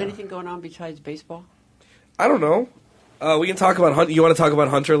I'm. So is anything going on besides baseball? I don't know. We can talk about Hunter. You want to talk about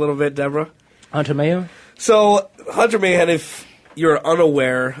Hunter a little bit, Deborah? Hunter Mahan? So, Hunter Mahan, if you're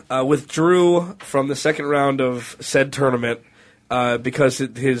unaware, withdrew from the second round of said tournament because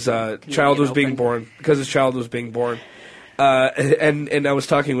his child was being born. Because his child was being born. And I was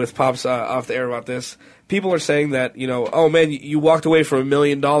talking with Pops off the air about this. People are saying that, oh man, you walked away from $1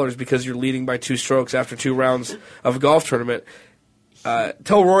 million because you're leading by 2 strokes after 2 rounds of a golf tournament.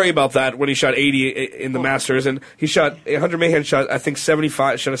 Tell Rory about that when he shot 80 in the Masters, and Hunter Mahan shot, I think,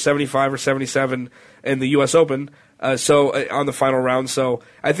 75 or 77 in the U.S. Open. On the final round. So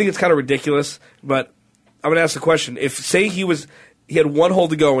I think it's kind of ridiculous. But I'm going to ask the question: if say he had 1 hole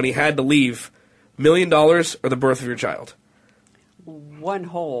to go and he had to leave, $1 million or the birth of your child? 1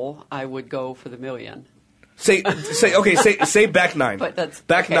 hole, I would go for the $1 million. Say back 9. But that's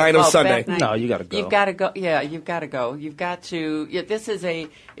back okay. 9 of Sunday. Back 9. No, you got to go. You've got to go. Yeah, you've got to go. You've got to. Yeah,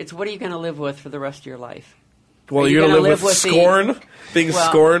 it's what are you going to live with for the rest of your life? Well, you're going to live with scorn, being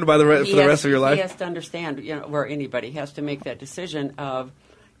scorned for the rest of your life. He has to understand, or anybody has to make that decision of,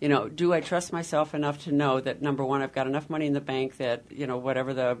 do I trust myself enough to know that, number one, I've got enough money in the bank that,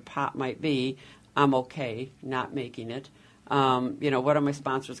 whatever the pot might be, I'm okay not making it. What are my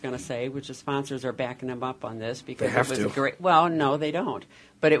sponsors going to say? Which the sponsors are backing them up on this because they have it was to. a great. Well, no, they don't.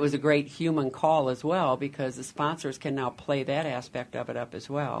 But it was a great human call as well because the sponsors can now play that aspect of it up as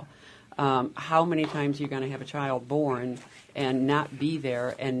well. How many times are you going to have a child born and not be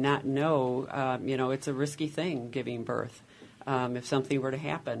there and not know? It's a risky thing giving birth. If something were to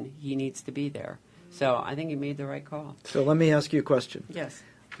happen, he needs to be there. So I think he made the right call. So let me ask you a question. Yes.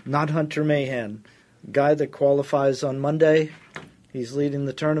 Not Hunter Mahan. Guy that qualifies on Monday. He's leading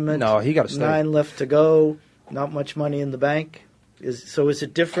the tournament. No, he got to stay. 9 left to go. Not much money in the bank. Is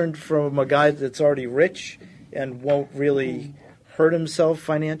it different from a guy that's already rich and won't really hurt himself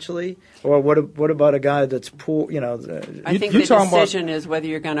financially? Or what about a guy that's poor? I think the decision is whether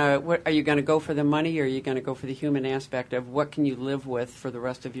you're are you going to go for the money or are you going to go for the human aspect of what can you live with for the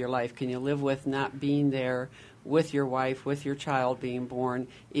rest of your life? Can you live with not being there with your wife, with your child being born?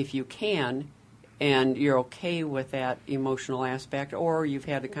 If you can, and you're okay with that emotional aspect, or you've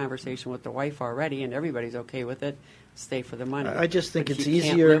had the conversation with the wife already and everybody's okay with it, stay for the money. I just think it's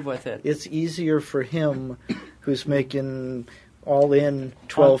easier. Can't live with it. It's easier for him, who's making all in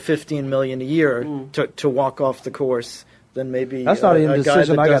 $12-15 million a year, to walk off the course than maybe that's not even a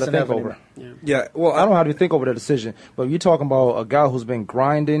decision I got to think over. Yeah, well, I don't have to think over the decision. But if you're talking about a guy who's been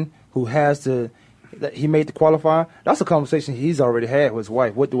grinding, who has to. He made the qualifier. That's a conversation he's already had with his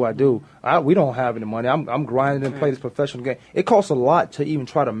wife. What do I do? We don't have any money. I'm grinding and play this professional game. It costs a lot to even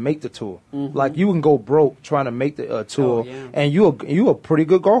try to make the tour. Mm-hmm. Like you can go broke trying to make the tour, and you're a pretty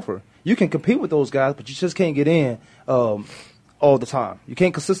good golfer. You can compete with those guys, but you just can't get in all the time. You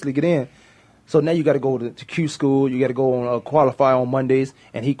can't consistently get in. So now you got to go to Q school. You got to go on qualify on Mondays,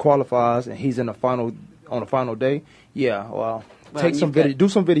 and he qualifies, and he's in the final on the final day. Yeah, well. Take some video, do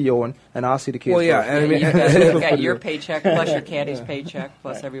some videoing, and I'll see the kids. Well, yeah, you've got your paycheck plus your caddy's paycheck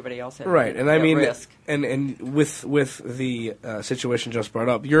plus everybody else at risk. And with the situation just brought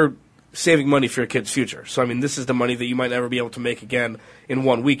up, you're saving money for your kid's future. So this is the money that you might never be able to make again in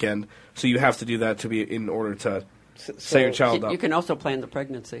one weekend. So you have to do that in order to set your child up. You can also plan the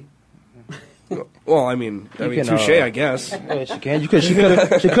pregnancy. Well, touche, I guess. Yeah, she can. She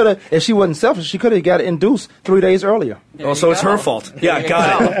could have. If she wasn't selfish, she could have got it induced 3 days earlier. So it's her fault. Yeah,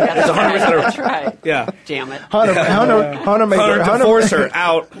 got it. It's 100% That's right. Yeah. Damn it. Hunter forced her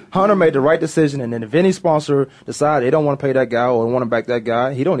out. Hunter made the right decision, and then if any sponsor decide they don't want to pay that guy or want to back that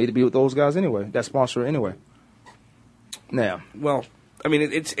guy, he don't need to be with those guys anyway. That sponsor anyway. Now, well,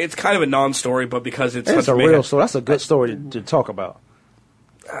 it's kind of a non-story, but because it's a real story. That's a good story to talk about.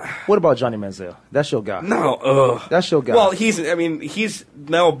 What about Johnny Manziel? That's your guy. No, that's your guy. Well, he's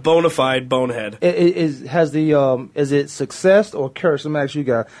now a bona fide bonehead. Is it success or curse? Let me ask you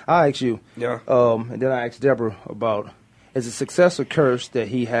guys. I ask you. Yeah. And then I asked Deborah about is it success or curse that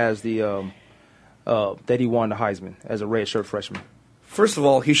he has that he won the Heisman as a redshirt freshman? First of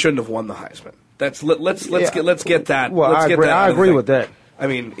all, he shouldn't have won the Heisman. Let's get that. Well, I agree with that.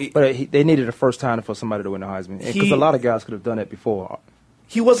 But they needed a first time for somebody to win the Heisman because a lot of guys could have done it before.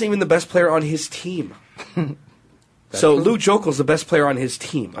 He wasn't even the best player on his team. So Lou Jokel's the best player on his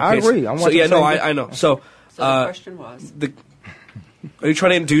team. Okay? I agree. I know. So the question was... Are you trying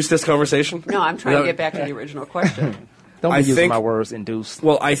to induce this conversation? No, I'm trying to get back to the original question. Don't be using my words, induced.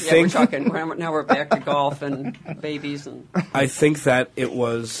 Well, I think we're talking. Now we're back to golf and babies, and I think that it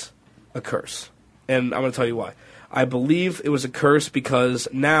was a curse, and I'm going to tell you why. I believe it was a curse because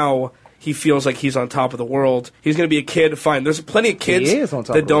now he feels like he's on top of the world. He's going to be a kid. Fine. There's plenty of kids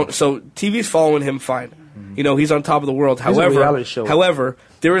that don't. So TV's following him. Fine. Mm-hmm. You know, he's on top of the world. However,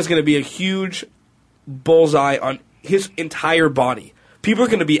 there is going to be a huge bullseye on his entire body. People are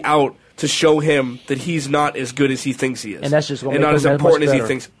going to be out to show him that he's not as good as he thinks he is, and that's just going to make not as important as he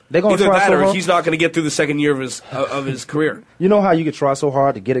thinks. They're going to try so hard. Or he's not going to get through the second year of his career. You know how you could try so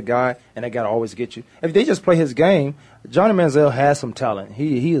hard to get a guy, and that guy always get you. If they just play his game, Johnny Manziel has some talent.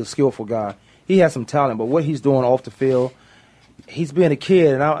 He is a skillful guy. He has some talent, but what he's doing off the field, he's being a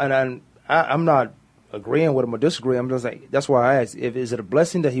kid, and I'm not agreeing with him or disagreeing. I'm just like, that's why I asked: is it a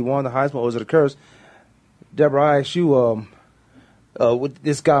blessing that he won the Heisman, or is it a curse? Deborah, I asked you. With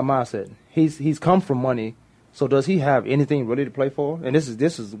this guy mindset, he's come from money, so does he have anything really to play for? And this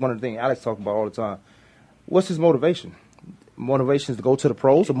is one of the things Alex talks about all the time. What's his motivation? Motivation is to go to the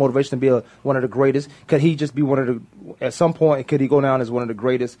pros, or motivation to be one of the greatest? Could he just be at some point, could he go down as one of the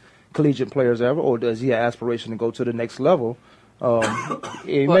greatest collegiate players ever, or does he have aspiration to go to the next level?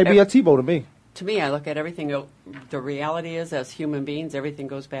 It may be a Tebow to me. To me, I look at everything. The reality is, as human beings, everything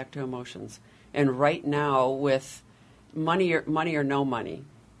goes back to emotions. And right now, with money or no money,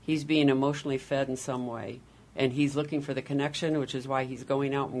 he's being emotionally fed in some way, and he's looking for the connection, which is why he's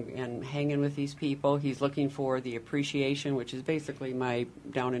going out and hanging with these people. He's looking for the appreciation, which is basically my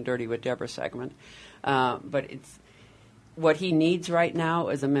down and dirty with Deborah segment. But it's what he needs right now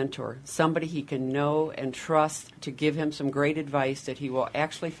is a mentor, somebody he can know and trust to give him some great advice that he will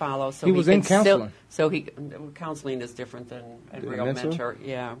actually follow. So he was in counseling. Counseling is different than a real mentor.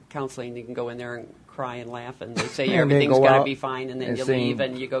 Yeah, counseling, you can go in there and cry and laugh, and they say everything's got to be fine, and then you leave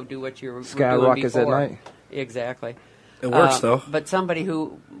and you go do what you were doing before. At night. Exactly. It works though. But somebody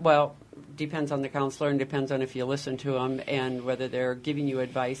who, depends on the counselor and depends on if you listen to them and whether they're giving you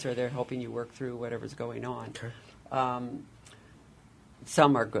advice or they're helping you work through whatever's going on. Okay.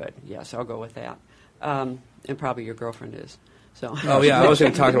 Some are good. Yes, I'll go with that. And probably your girlfriend is. So. Oh yeah, I was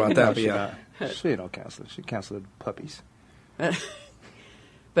going to talk about that. But yeah, she ain't no counselor. She counseled puppies.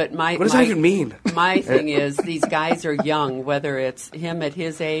 But what does that even mean? My thing is, these guys are young, whether it's him at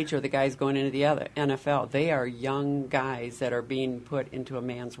his age or the guys going into the other NFL. They are young guys that are being put into a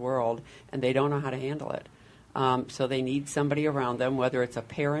man's world, and they don't know how to handle it. So they need somebody around them, whether it's a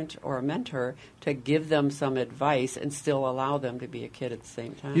parent or a mentor, to give them some advice and still allow them to be a kid at the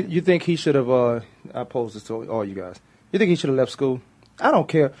same time. You think he should have, I pose this to all you guys, you think he should have left school? I don't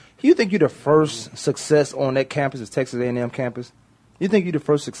care. You think you're the first success on that campus, the Texas A&M campus? You think you're the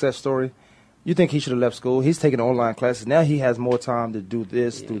first success story? You think he should have left school? He's taking online classes. Now he has more time to do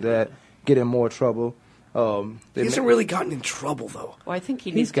this, do that, get in more trouble. He hasn't really gotten in trouble, though. Well, I think he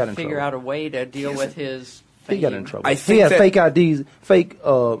needs to figure out a way to deal with his fame. He got in trouble. He had fake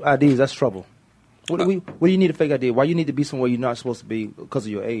IDs. That's trouble. What do you need a fake ID? Why you need to be somewhere you're not supposed to be because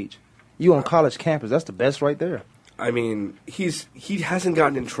of your age? You on college campus. That's the best right there. I mean, he hasn't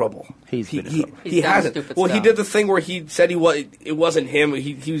gotten in trouble. He hasn't. Well, he did the thing where he said it wasn't him.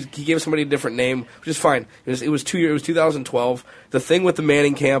 He gave somebody a different name, which is fine. It was 2012. The thing with the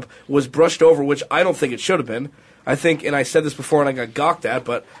Manning camp was brushed over, which I don't think it should have been. I think, and I said this before and I got gawked at,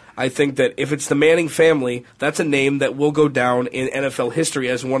 but I think that if it's the Manning family, that's a name that will go down in NFL history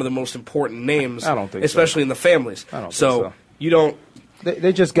as one of the most important names. I don't think especially in the families. I don't think so. You don't.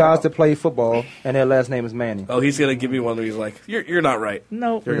 They're just guys that play football, and their last name is Manning. Oh, he's gonna give me one where he's like, "You're not right."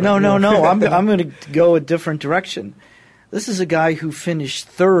 No. I'm going to go a different direction. This is a guy who finished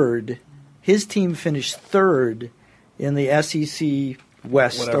third. His team finished third in the SEC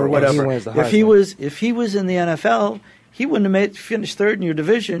West or whatever. If he was in the NFL, he wouldn't have finished third in your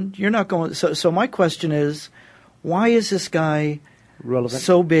division. You're not going. So my question is, why is this guy relevant,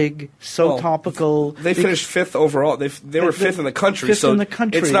 so big, so topical? They finished fifth overall. They were fifth in the country.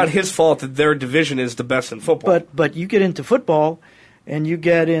 It's not his fault that their division is the best in football. But you get into football, and you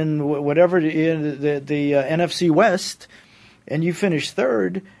get in whatever in the NFC West, and you finish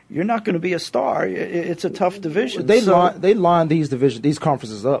third. You're not going to be a star. It's a tough division. They line these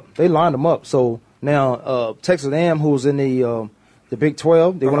conferences up. They lined them up. So now Texas A&M, who's in the Big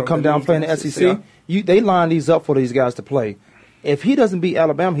 12, they want to come down playing the SEC. Yeah. They line these up for these guys to play. If he doesn't beat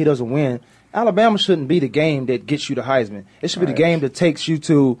Alabama, he doesn't win. Alabama shouldn't be the game that gets you the Heisman. It should be the game that takes you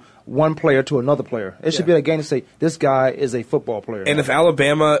to one player to another player. It should be a game to say, this guy is a football player. And if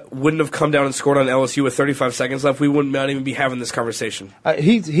Alabama wouldn't have come down and scored on LSU with 35 seconds left, we wouldn't not even be having this conversation.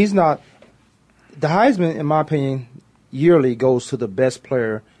 He's not. The Heisman, in my opinion, yearly goes to the best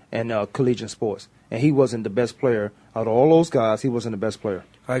player in collegiate sports. and he wasn't the best player. Out of all those guys, he wasn't the best player.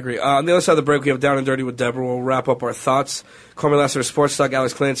 I agree. On the other side of the break, we have Down and Dirty with Deborah. We'll wrap up our thoughts. Kwamie Lassiter, Sports Talk,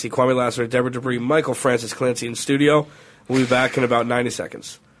 Alex Clancy, Kwamie Lassiter, Deborah Debris, Michael Francis Clancy in studio. We'll be back in about 90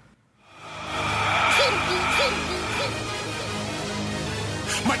 seconds.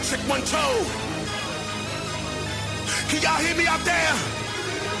 Mic check 1 2. Can y'all hear me out there?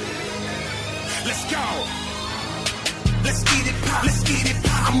 Let's go. Let's eat it pop. Let's eat it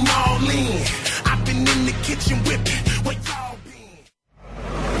pop. I'm all in. I've been in the kitchen whipping. What y'all been?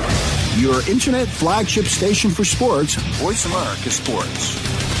 Your internet flagship station for sports, Voice America Sports.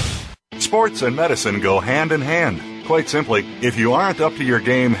 Sports and medicine go hand in hand. Quite simply, if you aren't up to your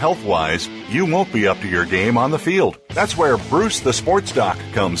game health-wise, you won't be up to your game on the field. That's where Bruce the Sports Doc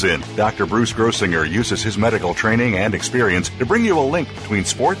comes in. Dr. Bruce Grossinger uses his medical training and experience to bring you a link between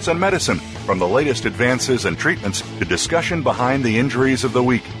sports and medicine, from the latest advances and treatments to discussion behind the injuries of the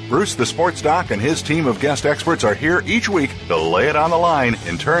week. Bruce the Sports Doc and his team of guest experts are here each week to lay it on the line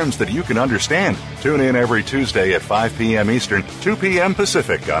in terms that you can understand. Tune in every Tuesday at 5 p.m. Eastern, 2 p.m.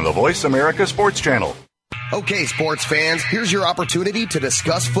 Pacific on the Voice America Sports Channel. Okay, sports fans, here's your opportunity to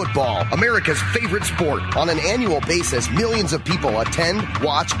discuss football, America's favorite sport. On an annual basis, millions of people attend,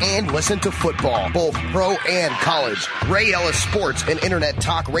 watch, and listen to football, both pro and college. Ray Ellis Sports, an internet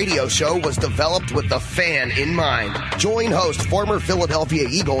talk radio show, was developed with the fan in mind. Join host, former Philadelphia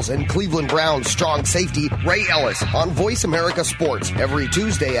Eagles and Cleveland Browns strong safety, Ray Ellis, on Voice America Sports every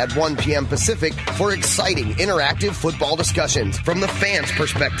Tuesday at 1 p.m. Pacific for exciting, interactive football discussions from the fans'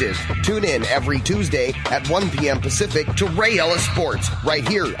 perspective. Tune in every Tuesday at 1 p.m. Pacific to Ray Ellis Sports, right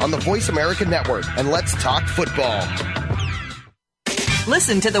here on the Voice America Network. And let's talk football.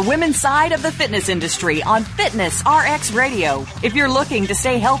 Listen to the women's side of the fitness industry on Fitness RX Radio. If you're looking to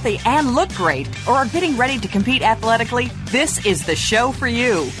stay healthy and look great, or are getting ready to compete athletically, this is the show for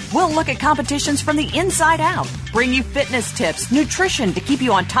you. We'll look at competitions from the inside out, bring you fitness tips, nutrition to keep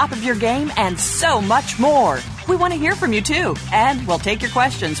you on top of your game, and so much more. We want to hear from you, too, and we'll take your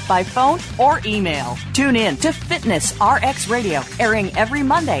questions by phone or email. Tune in to Fitness RX Radio, airing every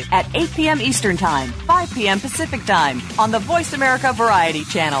Monday at 8 p.m. Eastern Time, 5 p.m. Pacific Time on the Voice America Variety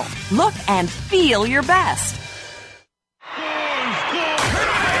Channel. Look and feel your best.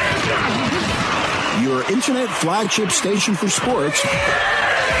 Your internet flagship station for sports,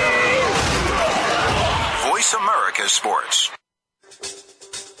 Voice America Sports.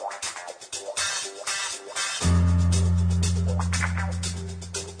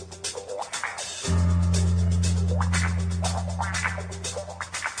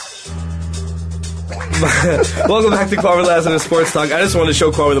 Welcome back to Kwamie Lassiter Sports Talk. I just wanted to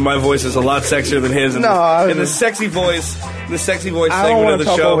show Kwamie that my voice is a lot sexier than his. And the sexy voice segment of the show. I don't want to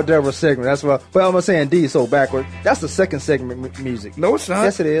talk over Deborah's segment. That's why. Well, I'm saying D so backward. That's the second segment music. No, it's not.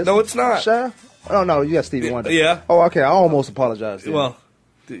 Yes, it is. No, it's not. Sure. Oh no, you got Stevie Wonder. Yeah. Oh, okay. I almost apologized. Well,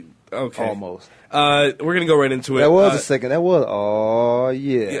 okay. Almost. We're gonna go right into it. That was a second. That was. Oh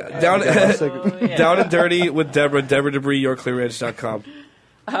yeah. Down and Dirty with Deborah. Deborah Debris, YourClearEdge.com.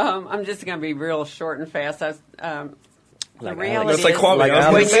 I'm just going to be real short and fast. The reality that's like is, Kwamie.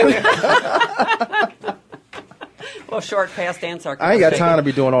 well, short, fast, and sarcastic. I ain't got time to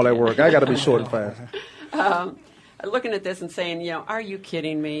be doing all that work. I got to be short and fast. Looking at this and saying, are you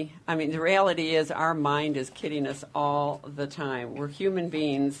kidding me? I mean, the reality is our mind is kidding us all the time. We're human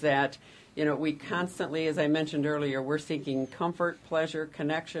beings that, we constantly, as I mentioned earlier, we're seeking comfort, pleasure,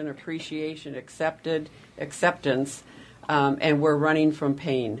 connection, appreciation, acceptance. And we're running from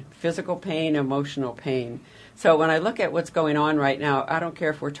pain, physical pain, emotional pain. So when I look at what's going on right now, I don't care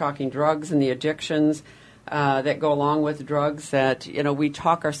if we're talking drugs and the addictions that go along with drugs, that, we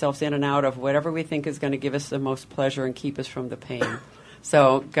talk ourselves in and out of whatever we think is going to give us the most pleasure and keep us from the pain.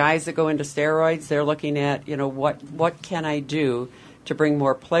 So guys that go into steroids, they're looking at, what can I do to bring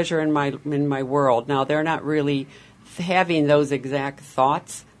more pleasure in my world? Now, they're not really having those exact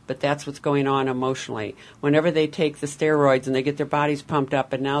thoughts, but that's what's going on emotionally. Whenever they take the steroids and they get their bodies pumped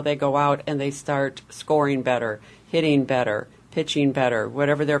up, and now they go out and they start scoring better, hitting better, pitching better,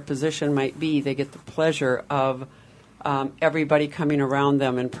 whatever their position might be, they get the pleasure of everybody coming around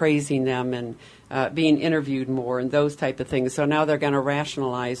them and praising them and being interviewed more and those type of things. So now they're going to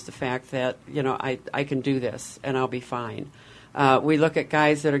rationalize the fact that, I can do this and I'll be fine. We look at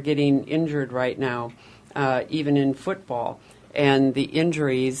guys that are getting injured right now, even in football. And the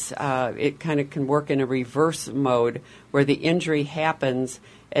injuries, it kind of can work in a reverse mode where the injury happens,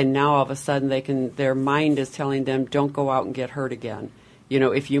 and now all of a sudden their mind is telling them, don't go out and get hurt again.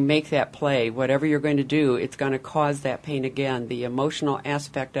 If you make that play, whatever you're going to do, it's going to cause that pain again. The emotional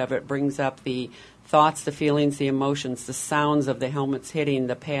aspect of it brings up the thoughts, the feelings, the emotions, the sounds of the helmets hitting,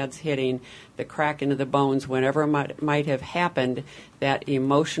 the pads hitting, the crack into the bones, whenever might have happened, that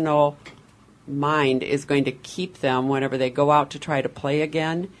emotional mind is going to keep them whenever they go out to try to play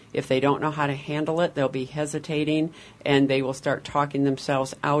again. If they don't know how to handle it, they'll be hesitating, and they will start talking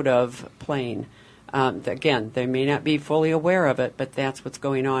themselves out of playing. Again, they may not be fully aware of it, but that's what's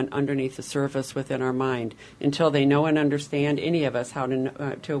going on underneath the surface within our mind. Until they know and understand, any of us,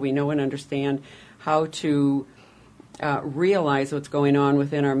 until we know and understand how to realize what's going on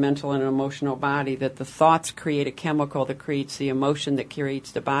within our mental and emotional body, that the thoughts create a chemical that creates the emotion that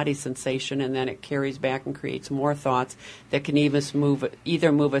creates the body sensation, and then it carries back and creates more thoughts that can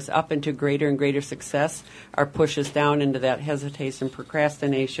either move us up into greater and greater success or push us down into that hesitation,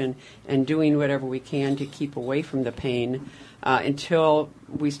 procrastination, and doing whatever we can to keep away from the pain until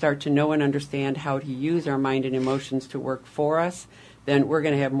we start to know and understand how to use our mind and emotions to work for us. Then we're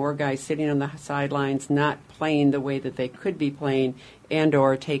going to have more guys sitting on the sidelines not playing the way that they could be playing and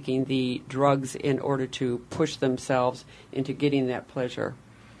or taking the drugs in order to push themselves into getting that pleasure.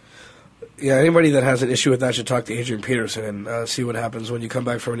 Yeah, anybody that has an issue with that should talk to Adrian Peterson and see what happens when you come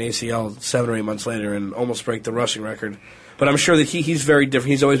back from an ACL 7 or 8 months later and almost break the rushing record. But I'm sure that he's very different.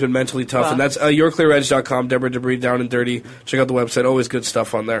 He's always been mentally tough. Well, and that's yourclearedge.com, Deborah Debris, Down and Dirty. Check out the website. Always good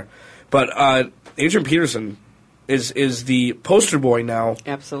stuff on there. But Adrian Peterson is the poster boy now.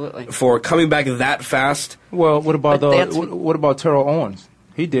 Absolutely. For coming back that fast. Well, what about Terrell Owens?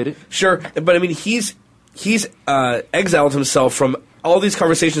 He did it. Sure, but I mean he's exiled himself from all these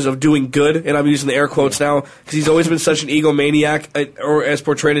conversations of doing good, and I'm using the air quotes now because he's always been such an egomaniac, or as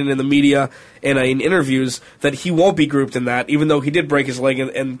portrayed in the media and in interviews, that he won't be grouped in that, even though he did break his leg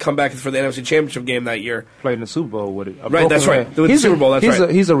and come back for the NFC Championship game that year. Played in the Super Bowl with it. Right, that's right. With the Super Bowl, that's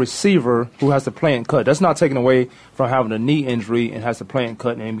right. He's a receiver who has to play and cut. That's not taken away from having a knee injury and has to play and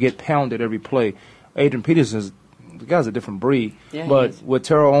cut and get pounded every play. Adrian Peterson, the guy's a different breed. Yeah, but with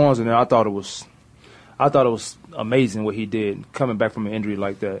Terrell Owens in there, I thought it was amazing what he did coming back from an injury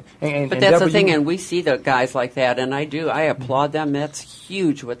like that. But that's the thing, and we see the guys like that, and I applaud them. That's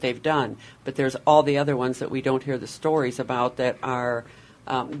huge what they've done. But there's all the other ones that we don't hear the stories about that are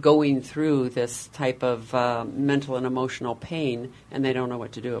going through this type of mental and emotional pain, and they don't know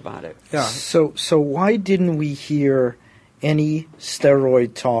what to do about it. Yeah. So why didn't we hear any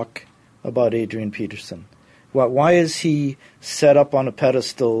steroid talk about Adrian Peterson? Why is he set up on a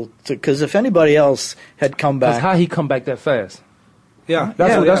pedestal? Because if anybody else had come back, because how he come back that fast? Yeah,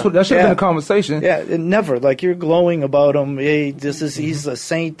 that should have been a conversation. Yeah, never. Like you're glowing about him. Hey, he's a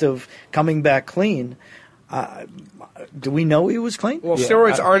saint of coming back clean. Do we know he was clean? Well,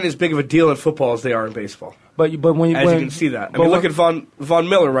 steroids aren't as big of a deal in football as they are in baseball. But when you can see that. I mean, look at Von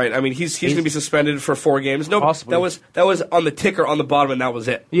Miller, right? I mean, he's going to be suspended for 4 games. No, possibly. that was on the ticker on the bottom, and that was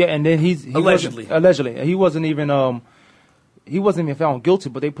it. Yeah, and then he allegedly he wasn't even found guilty,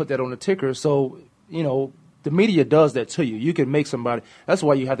 but they put that on the ticker. So the media does that to you. You can make somebody. That's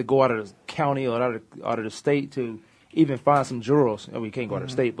why you have to go out of the county or out of the state to even find some jurors. And we can't go out of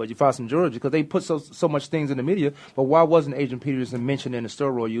the state, but you find some jurors because they put so much things in the media. But why wasn't Adrian Peterson mentioned in the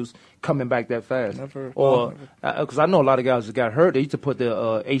steroid use coming back that fast? Never. Or because I know a lot of guys that got hurt. They used to put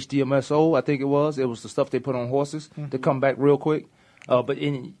the HDMSO, I think it was. It was the stuff they put on horses to come back real quick. But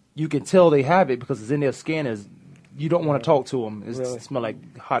you can tell they have it because it's in their skin. You don't want to talk to them. It smells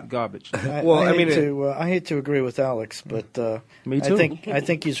like hot garbage. I hate to agree with Alex, but me too. I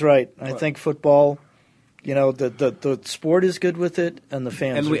think he's right. I think football. The sport is good with it, and the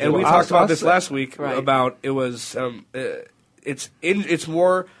fans. And we are good. talked about this last week right. about it was it's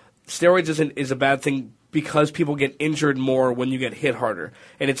more steroids is a bad thing because people get injured more when you get hit harder,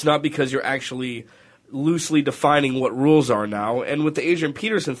 and it's not because you're actually loosely defining what rules are now. And with the Adrian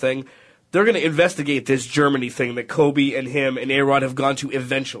Peterson thing, they're going to investigate this Germany thing that Kobe and him and A-Rod have gone to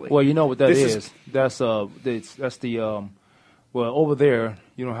eventually. Well, you know what that is. That's the. Well, over there,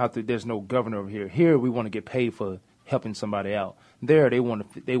 you don't have to. There's no governor over here. Here, we want to get paid for helping somebody out. There, they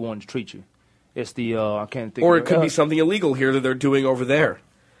want to treat you. It's the I can't think. Or it could be something illegal here that they're doing over there.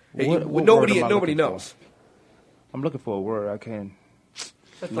 Nobody knows. I'm looking for a word. I can't.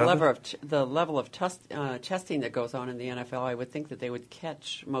 But the level of testing that goes on in the NFL, I would think that they would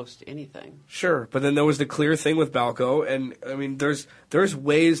catch most anything. Sure, but then there was the clear thing with Balco, and I mean, there's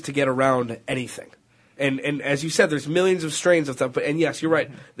ways to get around anything. And as you said, there's millions of strains of stuff. And yes, you're right.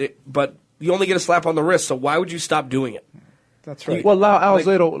 But you only get a slap on the wrist, so why would you stop doing it? That's right. Well, Lyle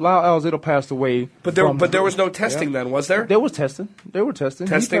Alzado passed away. But there was no testing then, was there? There was testing. They were testing.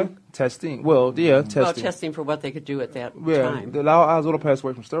 Testing. Well, yeah, testing. Well, testing for what they could do at that time. Lyle Alzado passed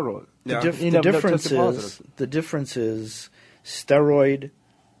away from steroids. The difference is steroid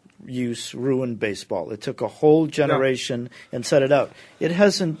use ruined baseball. It took a whole generation and set it out. It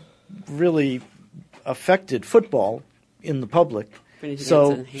hasn't really affected football in the public.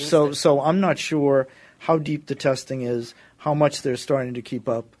 So I'm not sure how deep the testing is, how much they're starting to keep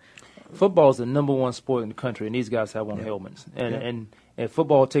up. Football is the number one sport in the country, and these guys have on helmets. And if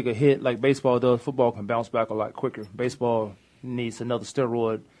football take a hit like baseball does, football can bounce back a lot quicker. Baseball needs another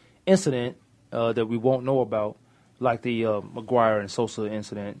steroid incident that we won't know about, like the McGuire and Sosa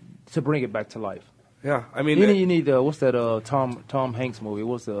incident, to bring it back to life. Yeah, I mean, you need what's that Tom Hanks movie?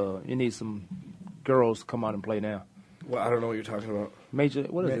 You need some girls to come out and play now. Well, I don't know what you're talking about. What is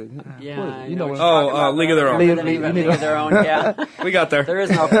it? Yeah, League of Their Own. League of Their Own. Yeah, we got there. There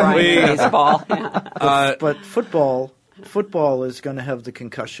is no crime in baseball. But football is going to have the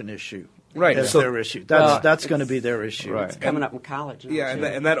concussion issue. Right, as their issue. That's going to be their issue. Right. It's coming up in college.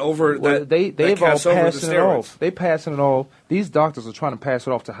 And that over. Well, they've all passing it off. They passing it off. These doctors are trying to pass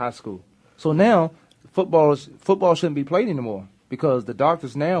it off to high school. So now football shouldn't be played anymore because the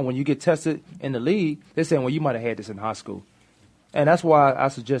doctors now, when you get tested in the league, they're saying, well, you might have had this in high school, and that's why I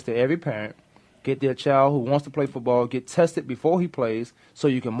suggest that every parent get their child who wants to play football, get tested before he plays so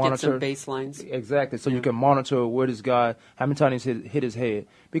you can monitor. Get some baselines. Exactly. So you can monitor where this guy, how many times he's hit his head.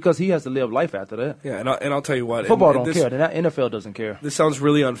 Because he has to live life after that. Yeah, and I'll tell you what. Football don't care. The NFL doesn't care. This sounds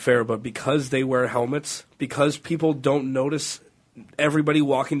really unfair, but because they wear helmets, because people don't notice everybody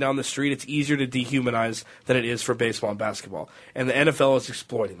walking down the street, it's easier to dehumanize than it is for baseball and basketball. And the NFL is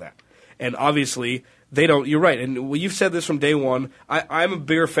exploiting that. And obviously, they don't. You're right, and you've said this from day one. I'm a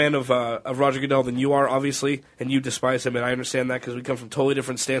bigger fan of Roger Goodell than you are, obviously, and you despise him, and I understand that because we come from totally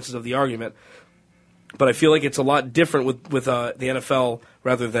different stances of the argument. But I feel like it's a lot different with the NFL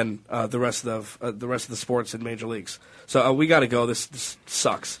rather than the rest of the sports in major leagues. So we got to go. This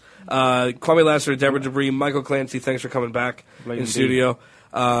sucks. Kwamie Lassiter, Deborah Debris, Michael Clancy, thanks for coming back in studio.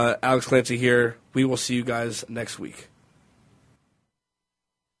 Alex Clancy here. We will see you guys next week.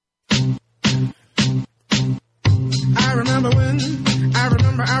 I remember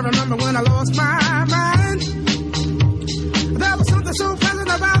when I lost my mind. There was something so pleasant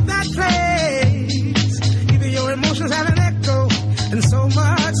about that place. Even your emotions have an echo in so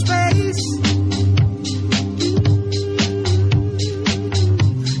much space.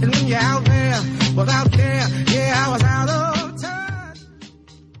 And when you're out there without care, yeah, I was out of touch.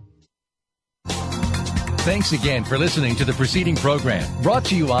 Thanks again for listening to the preceding program, brought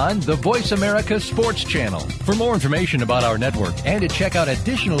to you on the Voice America Sports Channel. For more information about our network and to check out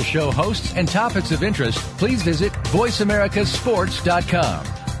additional show hosts and topics of interest, please visit voiceamericasports.com.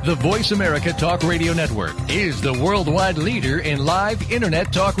 The Voice America Talk Radio Network is the worldwide leader in live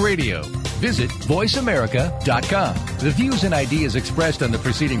Internet talk radio. Visit voiceamerica.com. The views and ideas expressed on the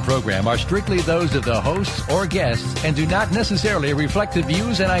preceding program are strictly those of the hosts or guests and do not necessarily reflect the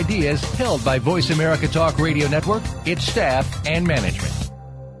views and ideas held by Voice America Talk Radio Network, its staff, and management.